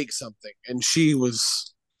want to make something, and she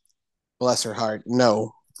was, bless her heart,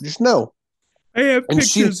 no, just no. I have And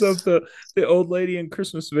she, pictures of the old lady in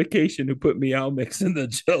Christmas Vacation who put meow mix in the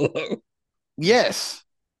jello. yes,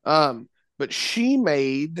 but she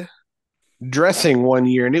made dressing one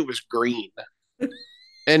year, and it was green,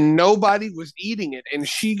 and nobody was eating it, and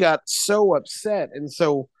she got so upset, and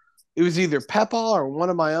so it was either Peppa or one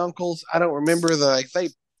of my uncles. I don't remember the like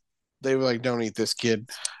they were like, "Don't eat this, kid,"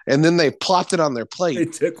 and then they plopped it on their They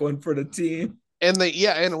plate. took one for the team. And they,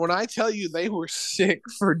 yeah, and when I tell you they were sick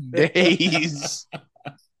for days,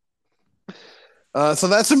 so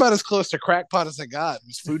that's about as close to crackpot as I got. It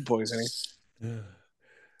was food poisoning.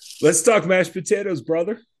 Let's talk mashed potatoes,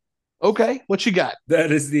 brother. Okay, what you got?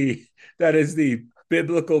 That is the that is the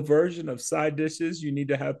biblical version of side dishes. You need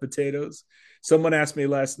to have potatoes. Someone asked me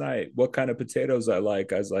last night what kind of potatoes I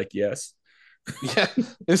like. I was like, yes. Yeah,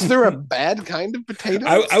 is there a bad kind of I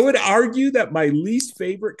potatoes? would argue that my least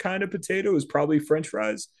favorite kind of potato is probably French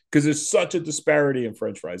fries because there's such a disparity in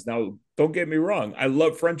French fries. Now, don't get me wrong, I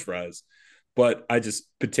love French fries, but I just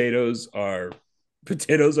potatoes are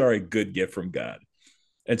a good gift from God.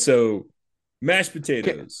 And so mashed Okay,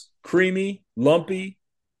 potatoes, creamy, lumpy,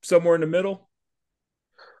 somewhere in the middle.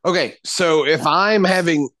 okay, so if I'm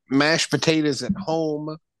having mashed potatoes at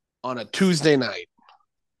home on a Tuesday night,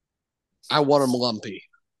 I want them lumpy.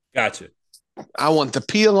 Gotcha. I want the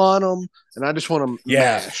peel on them, and I just want them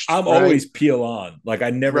Yeah, mashed, I'm right? always peel on. Like I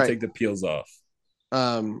never Right. take the peels off.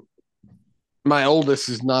 Um, my oldest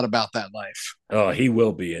is not about that life. Oh, he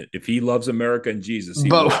will be. If he loves America and Jesus, he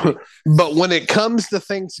will But be. but when it comes to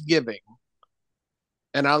Thanksgiving,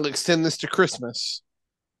 and I'll extend this to Christmas,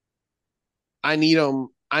 I need them.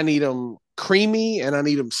 I need them creamy and I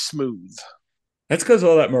need them smooth. That's because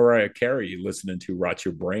all that Mariah Carey you listening to rots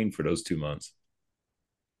your brain for those 2 months.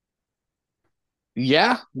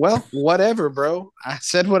 Yeah, well, whatever, bro. I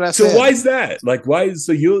said what I So said. why is that? Like, why is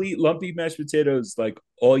so you'll eat lumpy mashed potatoes like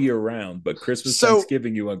all year round, but Christmas, So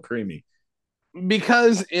Thanksgiving, you want creamy?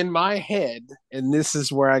 because in my head, and this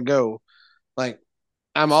is where I go, like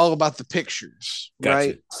I'm all about the pictures, Gotcha.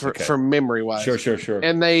 right? For Okay. memory Sure, wise, sure, sure.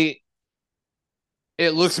 and it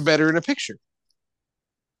looks better in a picture.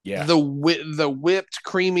 Yeah. The whipped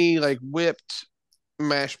creamy like whipped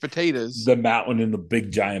mashed potatoes, The mountain in the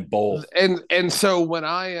big giant bowl. and so when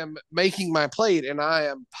I am making my plate and I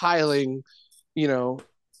am piling, you know,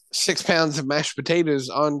 6 pounds of mashed potatoes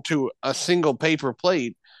onto a single paper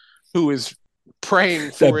plate, who is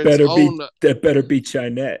praying for its own, That better be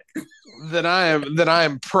Chinette. that I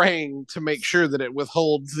am praying to make sure that it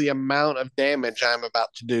withholds the amount of damage I'm about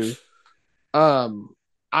to do. Um,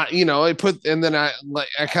 I put and then I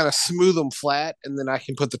kind of smooth them flat, and then I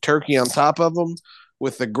can put the turkey on top of them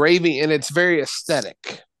with the gravy, and it's very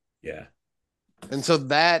aesthetic. Yeah. And so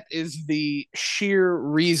that is the sheer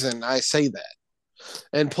reason I say that.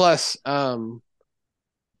 And plus, Mema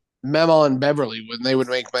and Beverly, when they would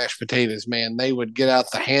make mashed potatoes, man, they would get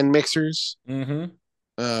out the hand mixers. Mm-hmm.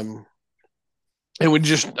 Um, it would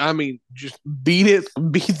just, I mean, just beat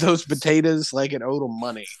those potatoes like it owed them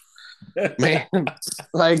money, man.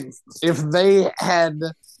 Like if they had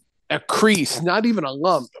a crease, not even a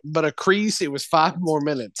lump, but a crease, it was 5 more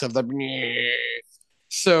minutes of the.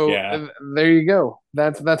 So Yeah. there you go.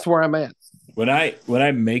 That's where I'm at. When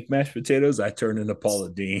I make mashed potatoes, I turn into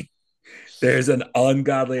Paula Dean. There's an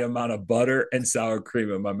ungodly amount of butter and sour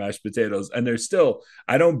cream in my mashed potatoes, and they're still.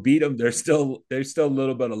 I don't beat them. There's still a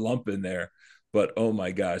little bit of lump in there, but oh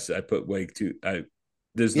my gosh, I put way too. I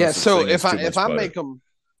There's no Yeah. such So thing as too if much I butter. make them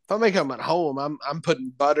I make them at home, I'm putting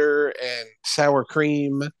butter and sour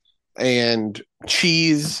cream and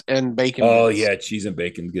cheese and bacon Oh bits. yeah, cheese and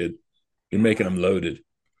bacon, good. You're making them loaded.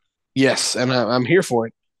 Yes, and I'm here for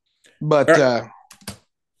it. All But right.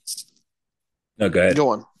 No, go ahead. go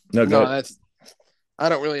on. No, go No, ahead. that's I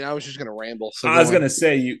don't really. I was just gonna ramble. So I go was on. gonna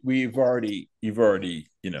say you've already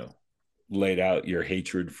laid out your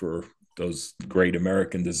hatred for those great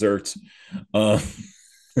American desserts. Um,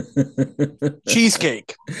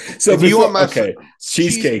 Cheesecake. so If you want before, my okay,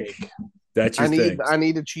 cheesecake, cheesecake, that's your thing. I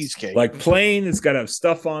need a cheesecake. Like plain, it's got to have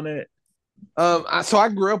stuff on it. So I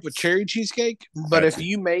grew up with cherry cheesecake, but Got if to.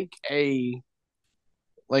 you make a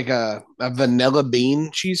vanilla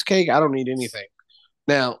bean cheesecake, I don't need anything.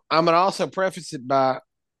 Now I'm gonna also preface it by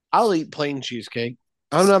I'll eat plain cheesecake.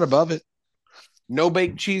 I'm not above it. No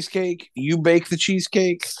bake cheesecake. You bake the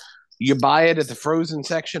cheesecake. You buy it at the frozen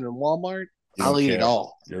section in Walmart. You I'll don't eat it care.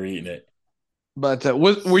 all. You're eating it. But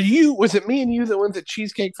was it me and you that went to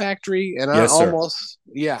Cheesecake Factory? And I Yes, sir. almost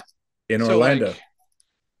yeah. In So like Orlando.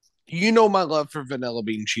 you know my love for vanilla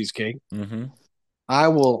bean cheesecake. Mm-hmm.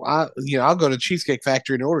 I'll go to Cheesecake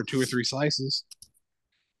Factory and order 2 or 3 slices.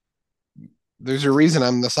 There's a reason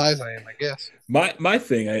I'm the size I am, I guess. My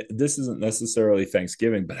thing, this isn't necessarily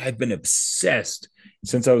Thanksgiving, but I've been obsessed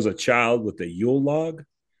since I was a child with the Yule log,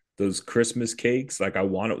 those Christmas cakes. Like I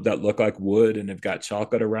want it that look like wood and have got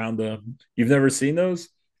chocolate around them. You've never seen those?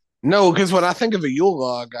 No, because when I think of a Yule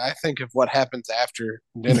log, I think of what happens after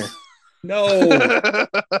dinner. No,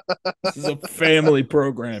 this is a family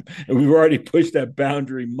program, and we've already pushed that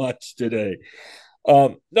boundary much today.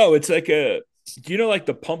 No, it's like do you know like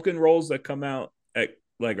the pumpkin rolls that come out at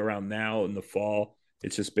like around now in the fall?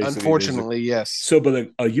 It's just basically there's a Unfortunately, yes. so, but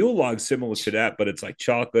a Yule log similar to that, but it's like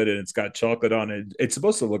chocolate and it's got chocolate on it. It's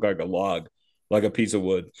supposed to look like a log, like a piece of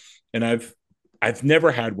wood. And I've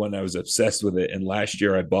never had one. I was obsessed with it, and last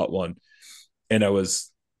year I bought one, and I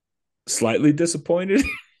was slightly disappointed.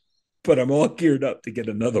 But I'm all geared up to get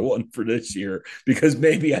another one for this year because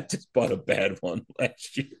maybe I just bought a bad one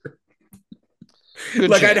last year. Good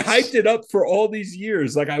Like I'd chance. hyped it up for all these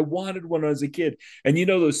years. Like I wanted one as a kid. And you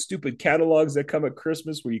know those stupid catalogs that come at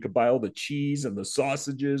Christmas where you could buy all the cheese and the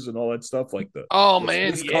sausages and all that stuff, like Oh the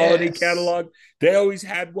man, Swiss Colony yes. catalog. They always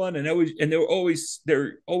had one, and they're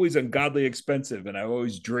always ungodly expensive. And I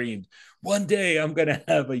always dreamed one day I'm gonna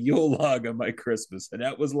have a Yule log on my Christmas, and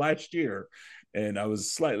that was last year, and I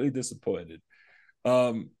was slightly disappointed.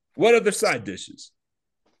 What other side dishes?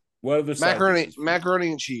 What other side dishes for you?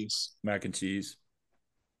 Macaroni and cheese. Mac and cheese.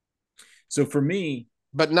 So for me,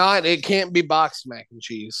 But not it can't be boxed mac and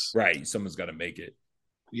cheese. right, someone's got to make it.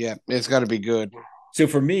 Yeah, it's gotta be good. So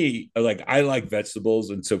for me, like I like vegetables,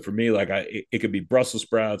 and so for me, like it could be Brussels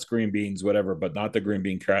sprouts, green beans, whatever, but not the green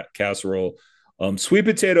bean casserole. Sweet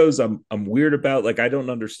potatoes, I'm weird about. Like I don't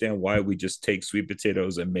understand why we just take sweet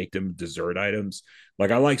potatoes and make them dessert items.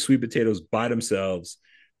 Like I like sweet potatoes by themselves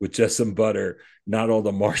with just some butter, not all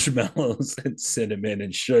the marshmallows and cinnamon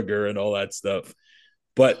and sugar and all that stuff.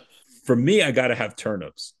 But for me, I got to have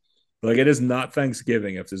turnips. Like it is not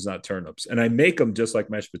Thanksgiving if there's not turnips. And I make them just like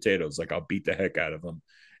mashed potatoes. Like I'll beat the heck out of them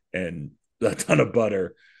and a ton of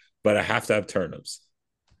butter, but I have to have turnips.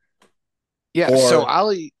 Yeah, so Or,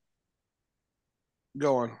 I'll eat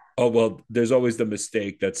go on. oh, well, there's always the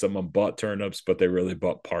mistake that someone bought turnips, but they really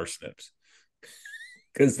bought parsnips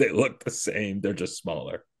because they look the same. They're just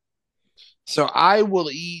smaller. So I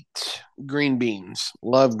will eat green beans.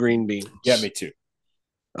 Love green Yeah, beans. me too.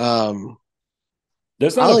 Um,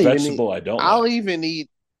 There's not a I'll even eat. vegetable I don't I'll like. even eat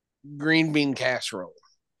green bean casserole.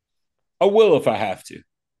 I will if I have to.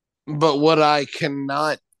 But what I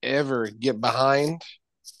cannot ever get behind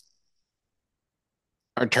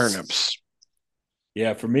are turnips.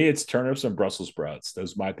 Yeah, for me, it's turnips and Brussels sprouts.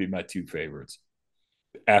 Those might be my two favorites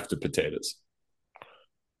after potatoes.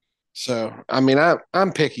 So I mean,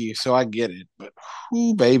 I'm picky, so I get it. But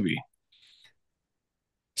whoo, baby.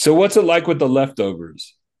 So what's it like with the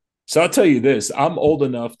leftovers? So I'll tell you this, I'm old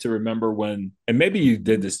enough to remember when, and maybe you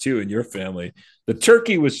did this too in your family, the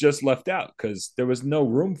turkey was just left out because there was no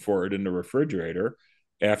room for it in the refrigerator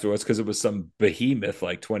afterwards because it was some behemoth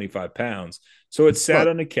like 25 pounds. So it sat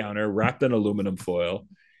Look, on the counter wrapped in aluminum foil.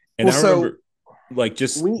 And well, I so remember like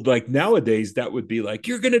just we. like nowadays that would be like,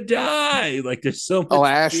 you're going to die. Like there's so Oh, much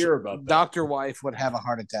Ash, fear about that. Doctor Wife would have a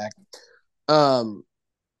heart attack. Um,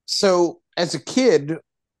 so as a kid,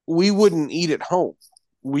 we wouldn't eat at home.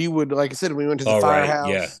 We would, like I said, we went to the All right.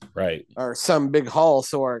 Yeah. firehouse Right. or some big hall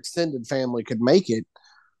so our extended family could make it.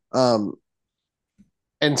 Um,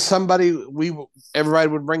 and everybody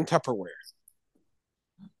would bring Tupperware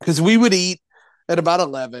because we would eat at about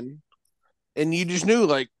 11, and you just knew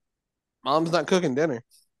like mom's not cooking dinner.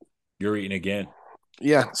 You're eating again.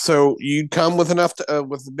 Yeah, so you come with enough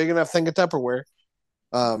with a big enough thing of Tupperware,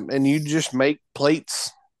 and you just make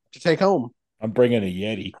plates to take home. I'm bringing a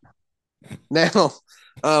Yeti. Now,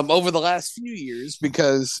 over the last few years,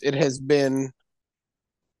 because it has been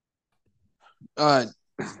uh,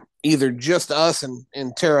 either just us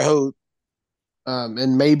and Terre Haute,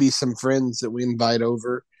 and maybe some friends that we invite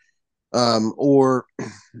over, or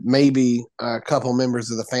maybe a couple members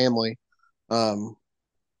of the family. Um,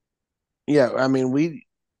 yeah, I mean we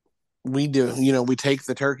do. You know, we take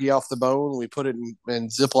the turkey off the bone, we put it in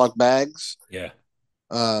Ziploc bags. Yeah.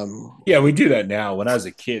 Um, Yeah, we do that now. When I was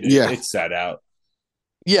a kid, yeah, it sat out.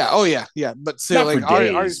 yeah, oh yeah, yeah. But still, Not for like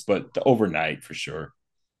days, ours. but overnight for sure.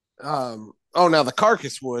 Oh, now the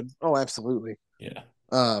carcass would. Oh, absolutely. Yeah.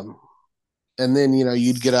 Um, and then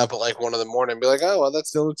you'd get up at like 1 in the morning and be like, oh well, that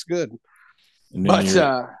still looks good. And then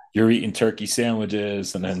But you're eating turkey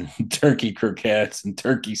sandwiches and then turkey croquettes and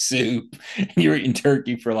turkey soup. And you're eating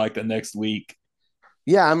turkey for like the next week.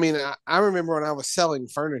 yeah, I mean, I remember when I was selling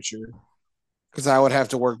furniture because I would have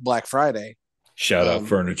to work Black Friday. Shout out Um,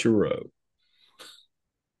 Furniture Row.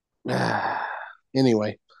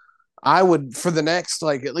 anyway, I would for the next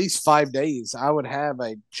like at least 5 days, I would have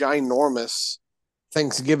a ginormous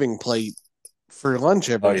Thanksgiving plate for lunch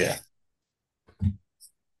Oh every day. yeah.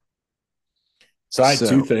 So I had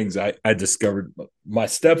two So things I discovered. My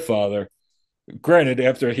stepfather, granted,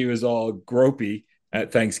 after he was all gropey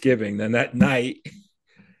at Thanksgiving, then that night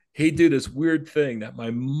he'd do this weird thing that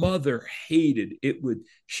my mother hated.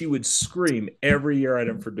 She would scream every year at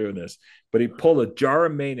him for doing this, but he'd pull a jar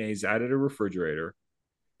of mayonnaise out of the refrigerator,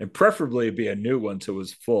 and preferably it'd be a new one so it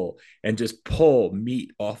was full, and just pull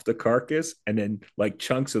meat off the carcass and then like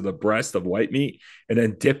chunks of the breast of white meat, and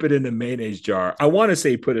then dip it in the mayonnaise jar. I want to say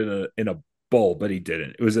he put it in a bowl, but he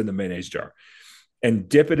didn't. It was in the mayonnaise jar, and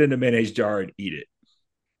dip it in the mayonnaise jar and eat it.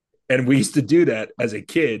 And we used to do that as a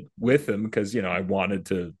kid with him because I wanted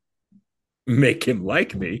to make him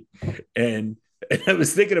like me. And I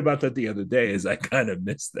was thinking about that the other day as I kind of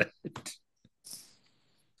missed that.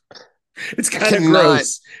 It's I kind of cannot,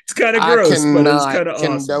 gross. It's kind of I gross, but it was cannot kind of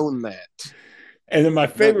awesome. condone that. And then my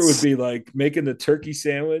favorite would That's be like making the turkey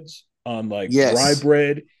sandwich on like rye yes,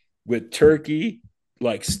 bread with turkey,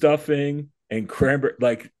 like stuffing and cranberry,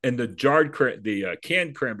 like and the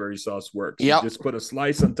canned cranberry sauce works. You yep. just put a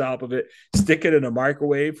slice on top of it, stick it in a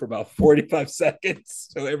microwave for about 45 seconds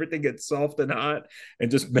so everything gets soft and hot,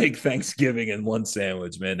 and just make Thanksgiving in one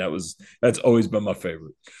sandwich. Man, that's always been my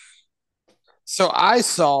favorite. So I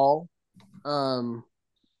saw um,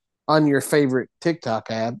 on your favorite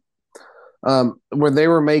TikTok app where they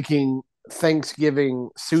were making Thanksgiving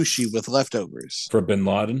sushi with leftovers. For Bin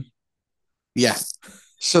Laden. Yeah.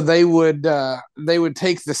 So they would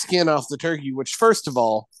take the skin off the turkey, which first of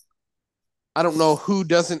all, I don't know who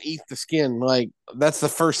doesn't eat the skin. Like that's the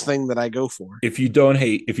first thing that I go for. If you don't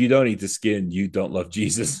eat the skin, you don't love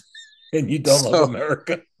Jesus and you don't love So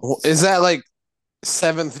America. is that like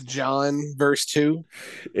Seventh John verse 2?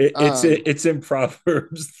 It's in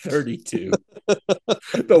Proverbs 32.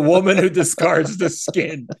 The woman who discards the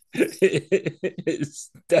skin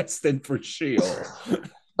is destined for Sheol.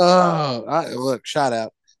 Look, shout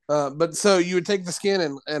out. But so you would take the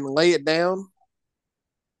skin and lay it down,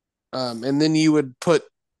 and then you would put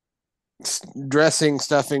dressing,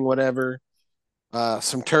 stuffing, whatever,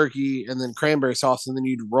 some turkey, and then cranberry sauce, and then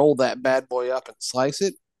you'd roll that bad boy up and slice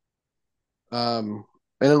it. And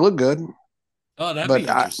it looked good. Oh, that'd be But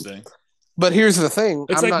I, interesting. but here's the thing: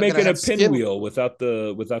 It's I'm like not gonna making a have skin. pinwheel without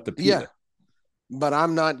the Yeah, pita. but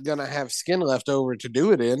I'm not gonna have skin left over to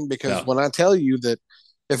do it in because No, when I tell you that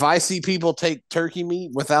if I see people take turkey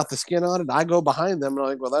meat without the skin on it, I go behind them and I'm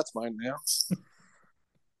like, well, that's mine now. It's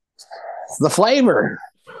the flavor.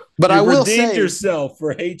 But I you've will redeemed say, yourself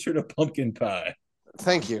for hatred of pumpkin pie.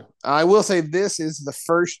 thank you. I will say this is the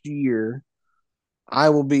first year I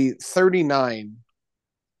will be 39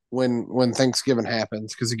 when Thanksgiving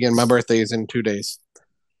happens because again, my birthday is in 2 days.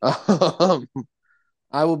 Um,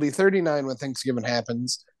 I will be 39 when Thanksgiving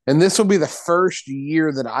happens, and this will be the first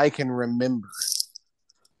year that I can remember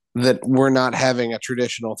that we're not having a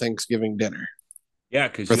traditional Thanksgiving dinner Yeah,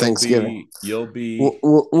 because for Thanksgiving. you'll We'll, be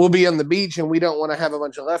we'll, we'll be on the beach, and we don't want to have a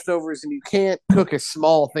bunch of leftovers, and you can't cook a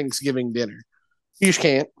small Thanksgiving dinner. You just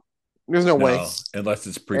can't. There's no way. no, unless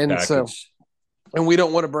it's And so, prepackaged. and we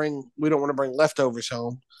don't want to bring leftovers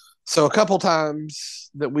home. So a couple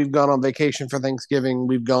times that we've gone on vacation for Thanksgiving,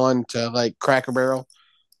 we've gone to like Cracker Barrel,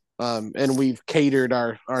 and we've catered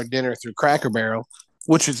our dinner through Cracker Barrel,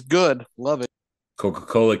 which is good. Love it.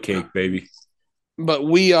 Coca-Cola cake, baby. But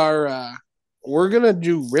we're gonna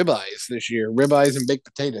do ribeyes this year, ribeyes and baked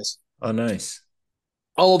potatoes. Oh, nice.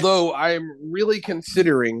 Although I'm really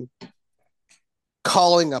considering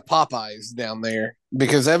calling a Popeyes down there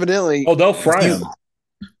because evidently, Oh, they'll fry you, them.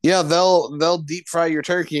 yeah, they'll deep fry your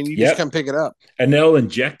turkey and you just Yep, come pick it up. and they'll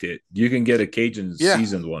inject it. You can get a Cajun Yeah.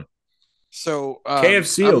 seasoned one. So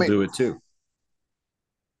KFC I will mean, do it too.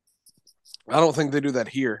 I don't think they do that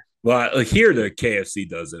here. Well, like here, the KFC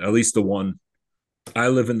does it. At least the one I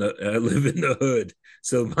live in the hood,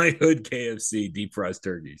 so my hood KFC deep fries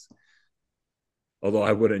turkeys. Although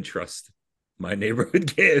I wouldn't trust my neighborhood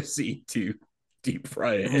KFC to deep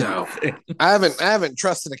fry No, anything. I haven't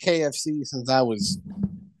trusted a KFC since I was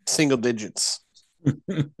single digits.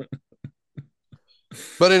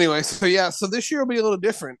 But anyway, so yeah, so this year will be a little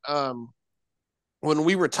different. When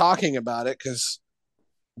we were talking about it, because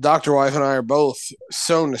Doctor Wife and I are both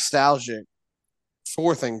so nostalgic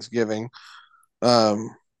for Thanksgiving. Um,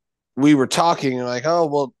 we were talking like, oh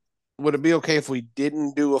well, would it be okay if we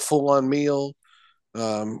didn't do a full on meal?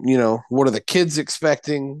 What are the kids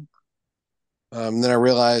expecting? Then I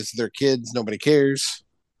realized they're kids, nobody cares.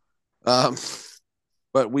 Um,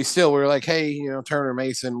 but we were like, hey, Turner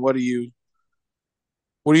Mason, what do you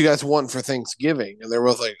guys want for Thanksgiving? And they're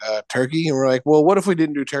both like, turkey. And we're like, well, what if we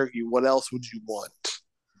didn't do turkey? What else would you want?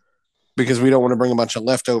 Because we don't want to bring a bunch of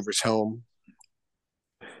leftovers home.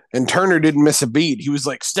 And Turner didn't miss a beat. He was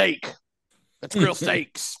like, steak. Let's grill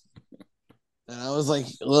steaks. And I was like,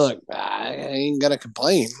 look, I ain't gonna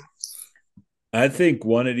complain. I think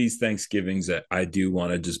one of these Thanksgivings that I do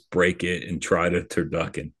want to just break it and try to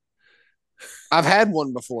turducken. I've had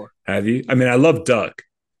one before. Have you? I mean, I love duck,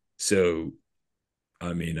 so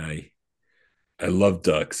I mean, I love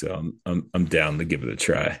duck, so I'm down to give it a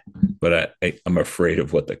try. But I'm afraid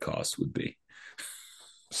of what the cost would be.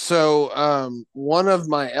 So one of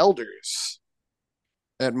my elders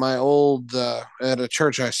at my old at a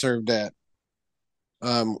church I served at,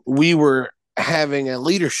 we were having a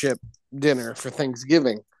leadership dinner for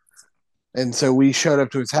Thanksgiving. And so we showed up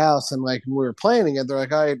to his house and like we were planning it. They're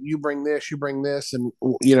like, all right, you bring this, and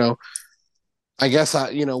I guess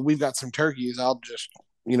we've got some turkeys. I'll just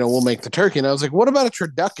we'll make the turkey. And I was like, what about a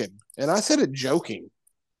turducken? And I said it joking.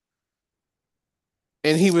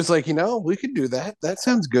 And he was like, we could do that. That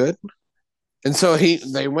sounds good. And so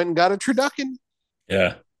they went and got a turducken.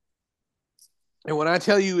 Yeah, And when I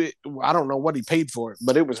tell you it, I don't know what he paid for it,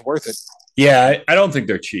 but it was worth it. yeah. I don't think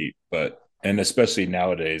they're cheap, but and especially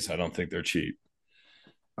nowadays, I don't think they're cheap.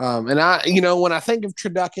 And when I think of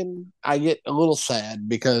turducken, I get a little sad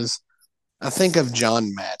because I think of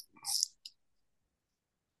John Madden,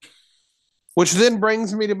 which then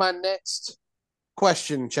brings me to my next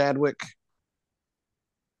question, Chadwick.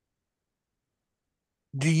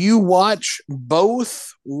 Do you watch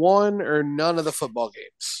both one or none of the football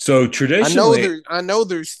games? So traditionally, I know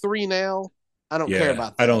there's three now. I don't care yeah,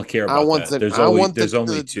 about I that. don't care about that. There's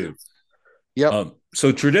only two. Yep.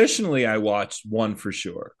 So traditionally, I watched one for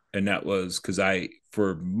sure, and that was because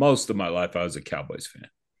for most of my life, I was a Cowboys fan.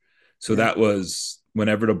 So Yeah. that was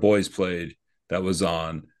whenever the boys played, that was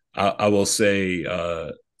on. I will say,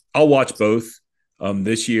 I'll watch both.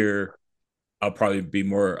 This year, I'll probably be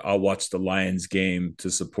more. I'll watch the Lions game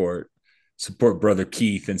to support brother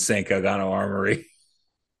Keith and St. Cagano Armory.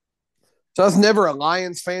 So I was never a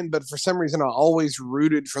Lions fan, but for some reason I always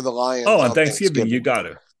rooted for the Oh, Lions on on Thanksgiving, you Thanksgiving. got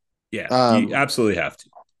to. Yeah, you Um, absolutely have to.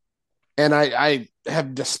 and I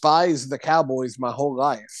have despised the Cowboys my whole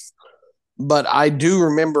life. But I do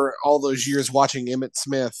remember all those years watching Emmitt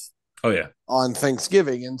Smith Oh yeah, on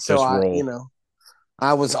Thanksgiving. And so just roll.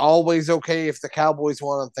 I was always okay if the Cowboys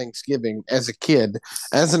won on Thanksgiving as a kid.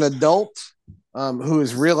 As an adult, who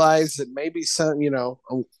has realized that maybe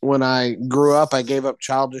when I grew up, I gave up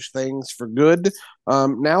childish things for good.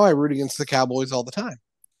 Now I root against the Cowboys all the time.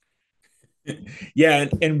 Yeah,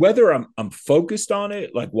 and whether I'm focused on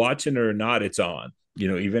it, like watching it or not, it's on.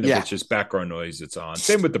 Even if Yeah. it's just background noise, it's on.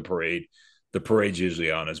 Same with the parade. The parade's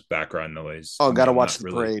usually on as background noise. Oh, I mean, got to watch the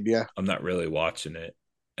parade. Yeah. I'm not really watching it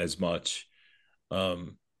as much.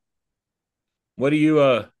 Um, what are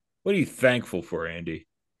you thankful for, Andy?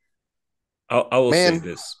 I will say Man,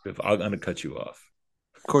 this if I'm gonna cut you off.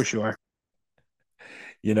 of course you are.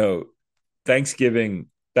 You know, Thanksgiving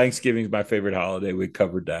Thanksgiving's my favorite holiday. We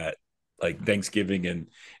covered that. Like Thanksgiving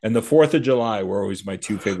and the 4th of July were always my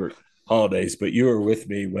two favorite holidays, but you were with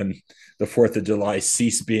me when the 4th of July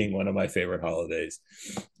ceased being one of my favorite holidays.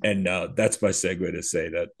 And that's my segue to say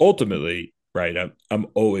that ultimately, right, I'm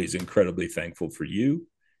always incredibly thankful for you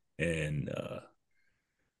and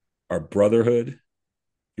our brotherhood.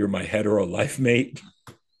 You're my hetero life mate.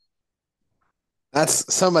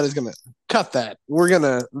 That's somebody's gonna cut that.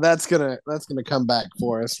 That's gonna come back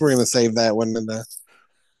for us. We're gonna save that one in the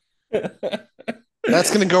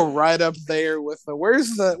That's gonna go right up there with where's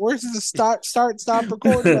the stop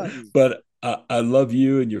record button. But I love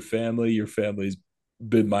you and your family. Your family's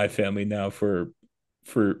been my family now for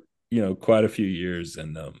quite a few years,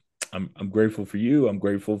 and I'm grateful for you. I'm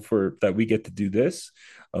grateful for that we get to do this.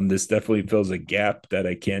 This definitely fills a gap that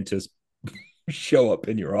I can't just show up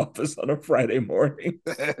in your office on a Friday morning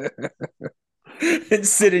and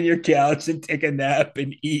sit in your couch and take a nap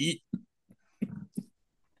and eat.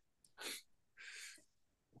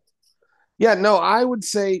 Yeah, no, I would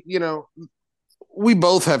say, we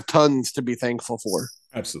both have tons to be thankful for.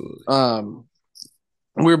 Absolutely. Um,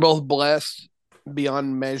 we're both blessed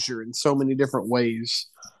beyond measure in so many different ways.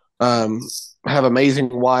 Um, have amazing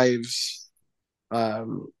wives.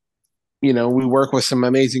 Um, we work with some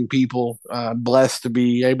amazing people. Blessed to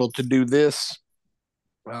be able to do this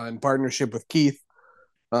in partnership with Keith.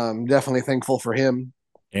 Definitely thankful for him.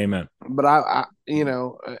 Amen. But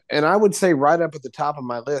and I would say right up at the top of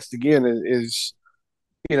my list again is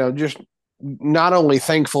just not only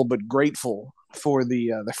thankful but grateful for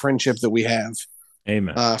the friendship that we have.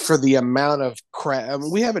 Amen. For the amount of crap. I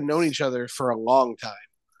mean, we haven't known each other for a long time,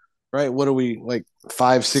 right? What are we, like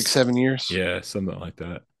 5, 6, 7 years? Yeah, something like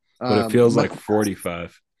that. But it feels But like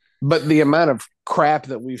 45. the amount of crap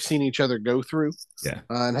that we've seen each other go through, Yeah.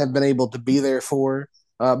 and have been able to be there for,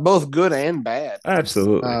 both good and bad,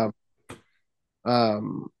 Absolutely. um,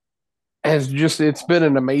 um, it's been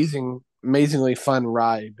an amazingly fun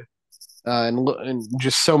ride, and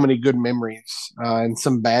just so many good memories, and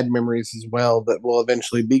some bad memories as well that will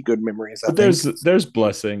eventually be good memories, I But think.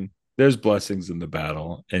 there's blessings in the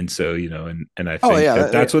battle, and so and I Oh think yeah,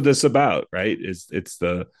 that that's what this is about, right? It's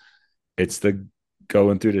the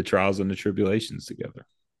going through the trials and the tribulations together.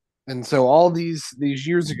 and so all these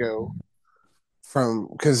years ago, from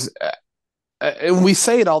because and we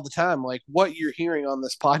say it all the time, like what you're hearing on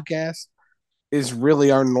this podcast is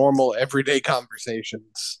really our normal everyday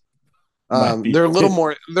conversations. Might be. They're a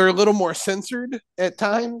little more censored at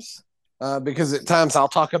times, because at times I'll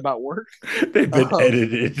talk about work. They've been Um,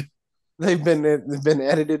 edited. they've been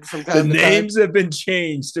edited from The time to time. names have been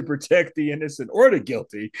changed to protect the innocent or the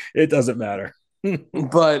guilty. It doesn't matter.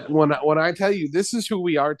 But when I tell you this is who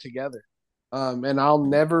we are together, and I'll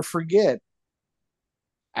never forget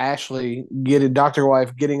Ashley getting Dr.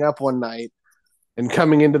 Wife getting up one night and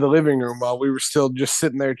coming into the living room while we were still just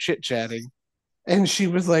sitting there chit chatting, and she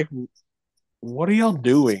was like, "What are y'all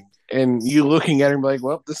doing?" And you looking at her like,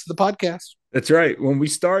 "Well, this is the podcast." That's right. When we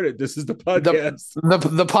started, this is the the podcast.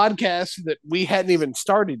 the podcast that we hadn't even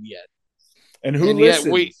started yet, And who and yet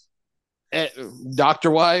listens? uh, Doctor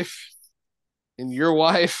Wife and your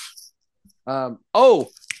wife.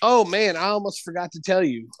 Oh man, I almost forgot to tell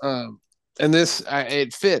you. And this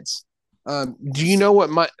it fits. Do you know what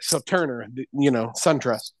my Turner,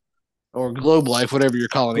 SunTrust or Globe Life, whatever you're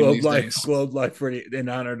calling him Globe these Life, days? Globe Life for in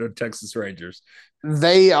honor of Texas Rangers.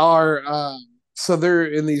 They are so they're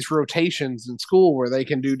in these rotations in school where they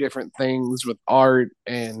can do different things with art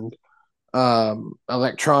and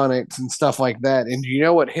electronics and stuff like that. And do you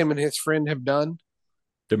know what him and his friend have done?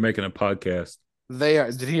 They're making a podcast. They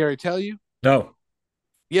are. Did he already tell you? No,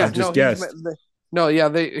 Yeah. I've just No. guessed. No. Yeah.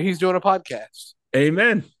 He's doing a podcast,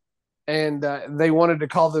 Amen. and they wanted to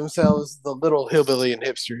call themselves the Little Hillbilly and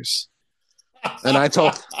Hipsters. And I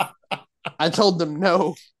told them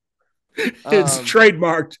no. It's Um,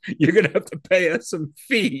 trademarked. You're gonna have to pay us some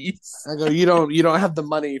fees. I go, you don't have the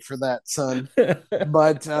money for that, son.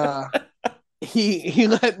 But he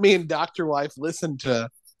let me and Doctor Wife listen to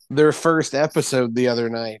their first episode the other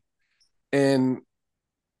night. And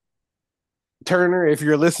Turner, if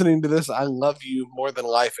you're listening to this, I love you more than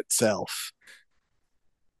life itself.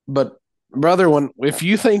 But brother, if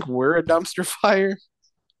you think we're a dumpster fire,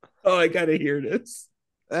 Oh, I gotta hear this.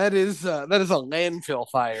 that is a landfill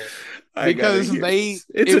fire, I gotta because hear they this.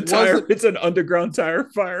 It's a it tire. wasn't It's an underground tire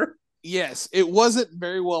fire. yes, it wasn't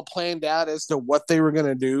very well planned out as to what they were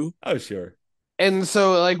gonna do. Oh, sure. And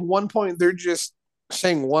so like one point they're just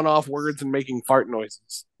saying one-off words and making fart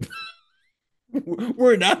noises.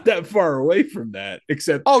 We're not that far away from that,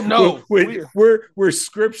 except Oh no, we're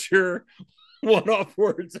scripture, one-off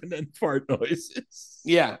words, and then fart noises.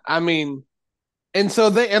 yeah, I mean, and so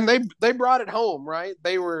they brought it home, right?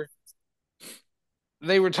 They were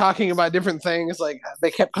talking about different things, like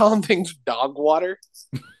they kept calling things dog water,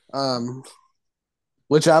 um,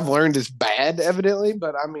 which I've learned is bad, evidently.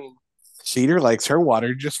 But I mean, Cedar likes her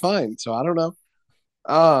water just fine, so I don't know.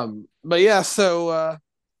 But yeah, so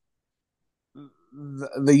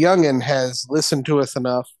the youngin has listened to us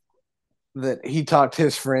enough that he talked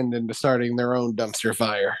his friend into starting their own dumpster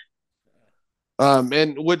fire.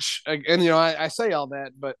 And which, and I say all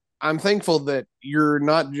that, but I'm thankful that you're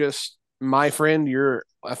not just my friend, you're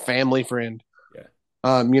a family friend.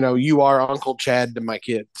 Yeah. You are Uncle Chad to my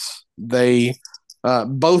kids. They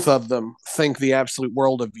both of them think the absolute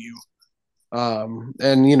world of you.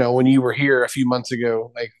 And when you were here a few months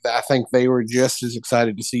ago, like I think they were just as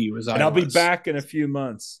excited to see you as And I I'll be was. back in a few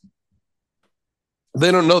months. They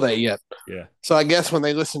don't know that yet. Yeah. So I guess when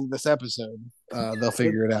they listen to this episode, they'll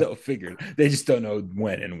figure it out. They'll figure it. They just don't know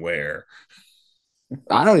when and where.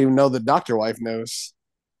 I don't even know that Dr. Wife knows.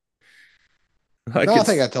 I No, I could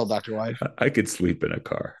think I told Dr. Wife. I could sleep in a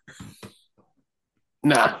car.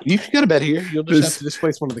 Nah, you got a bed here. You'll just have There's to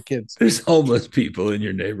displace one of the kids. there's homeless people in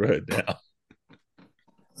your neighborhood now.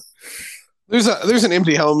 There's an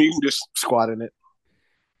empty home. You can just squat in it.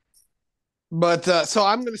 But so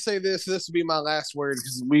I'm going to say this. This will be my last word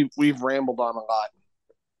because we've rambled on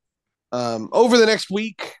a lot. Over the next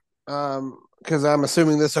week, because I'm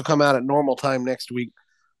assuming this will come out at normal time next week.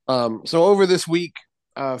 So over this week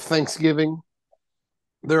of Thanksgiving,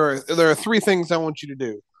 there are three things I want you to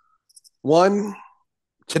do. One,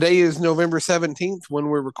 today is November 17th when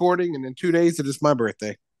we're recording, and in 2 days it is my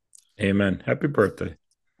birthday. Amen. Happy birthday.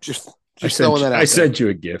 Just I just sent throwing you, that I out there. sent you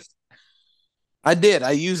a gift I did.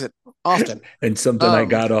 I use it often. and something I Um,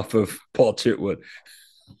 got off of Paul Chitwood.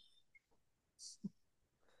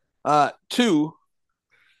 Two,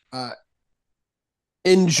 uh,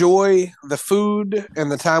 enjoy the food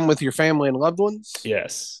and the time with your family and loved ones,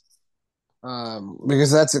 Yes.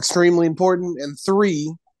 because that's extremely important. And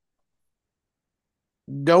three,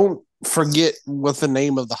 don't forget what the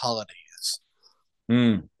name of the holiday is.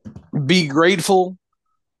 Mm. Be grateful,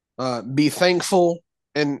 be thankful,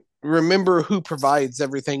 and remember who provides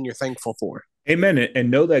everything you're thankful for. Amen.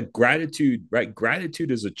 And know that gratitude, right?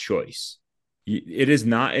 Gratitude is a choice. It is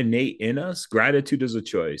not innate in us. Gratitude is a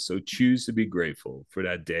choice. So choose to be grateful for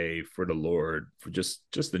that day, for the Lord, for just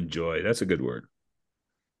enjoy. That's a good word.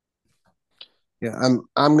 Yeah,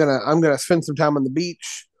 I'm gonna spend some time on the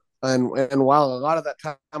beach, and while a lot of that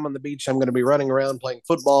time on the beach, I'm gonna be running around playing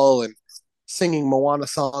football and singing Moana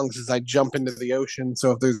songs as I jump into the ocean.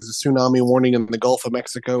 So if there's a tsunami warning in the Gulf of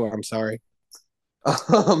Mexico, I'm sorry.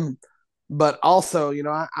 Um, but also,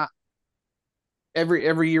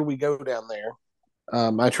 every year we go down there,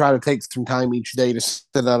 I try to take some time each day to sit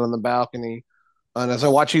out on the balcony, and as I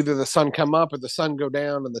watch either the sun come up or the sun go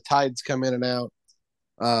down, and the tides come in and out,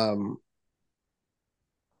 um,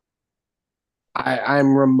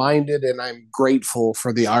 I'm reminded and I'm grateful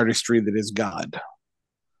for the artistry that is God.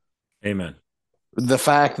 Amen. The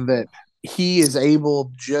fact that He is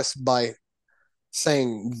able just by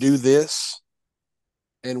saying, "Do this,"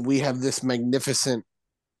 and we have this magnificent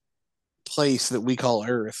place that we call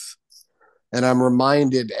Earth. And I'm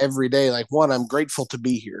reminded every day, like, one, I'm grateful to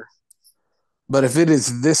be here. But if it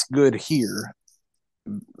is this good here,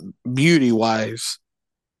 beauty wise,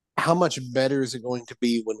 how much better is it going to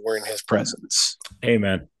be when we're in His presence?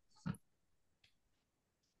 Amen.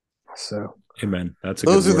 So, Amen. That's a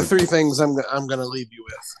good those are the word. three things I'm going to leave you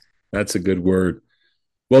with. That's a good word.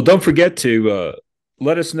 Well, don't forget to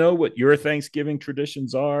let us know what your Thanksgiving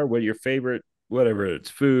traditions are, what your favorite, whatever it's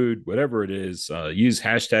food, whatever it is. Use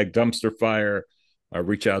hashtag dumpster fire.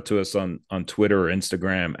 Reach out to us on Twitter or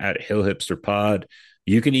Instagram at HillHipsterPod.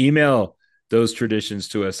 You can email those traditions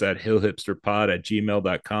to us at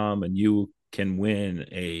hillhipsterpod@gmail.com, and you can win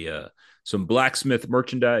some blacksmith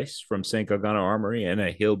merchandise from St. Galgano Armory and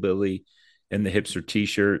a hillbilly and the hipster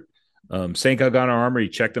t-shirt. St. Galgano Armory,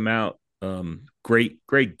 check them out.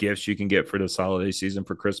 Great gifts you can get for this holiday season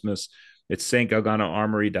for Christmas. It's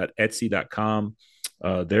stgalganoarmory.etsy.com.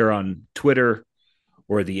 They're on Twitter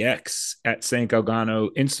or the X at St. Galgano,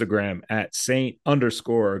 Instagram at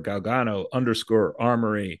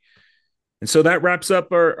Saint_Galgano_Armory. And so that wraps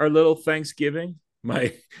up our little Thanksgiving,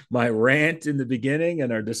 my rant in the beginning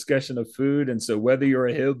and our discussion of food. And so whether you're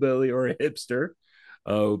a hillbilly or a hipster,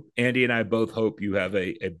 Andy and I both hope you have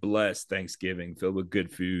a blessed Thanksgiving filled with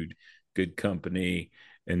good food, good company,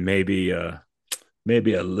 and maybe a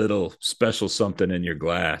little special something in your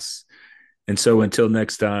glass. And so until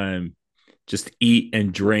next time, just eat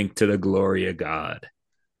and drink to the glory of God.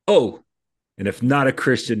 Oh, and if not a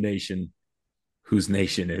Christian nation, whose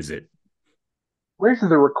nation is it? Where's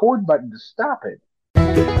the record button to stop it?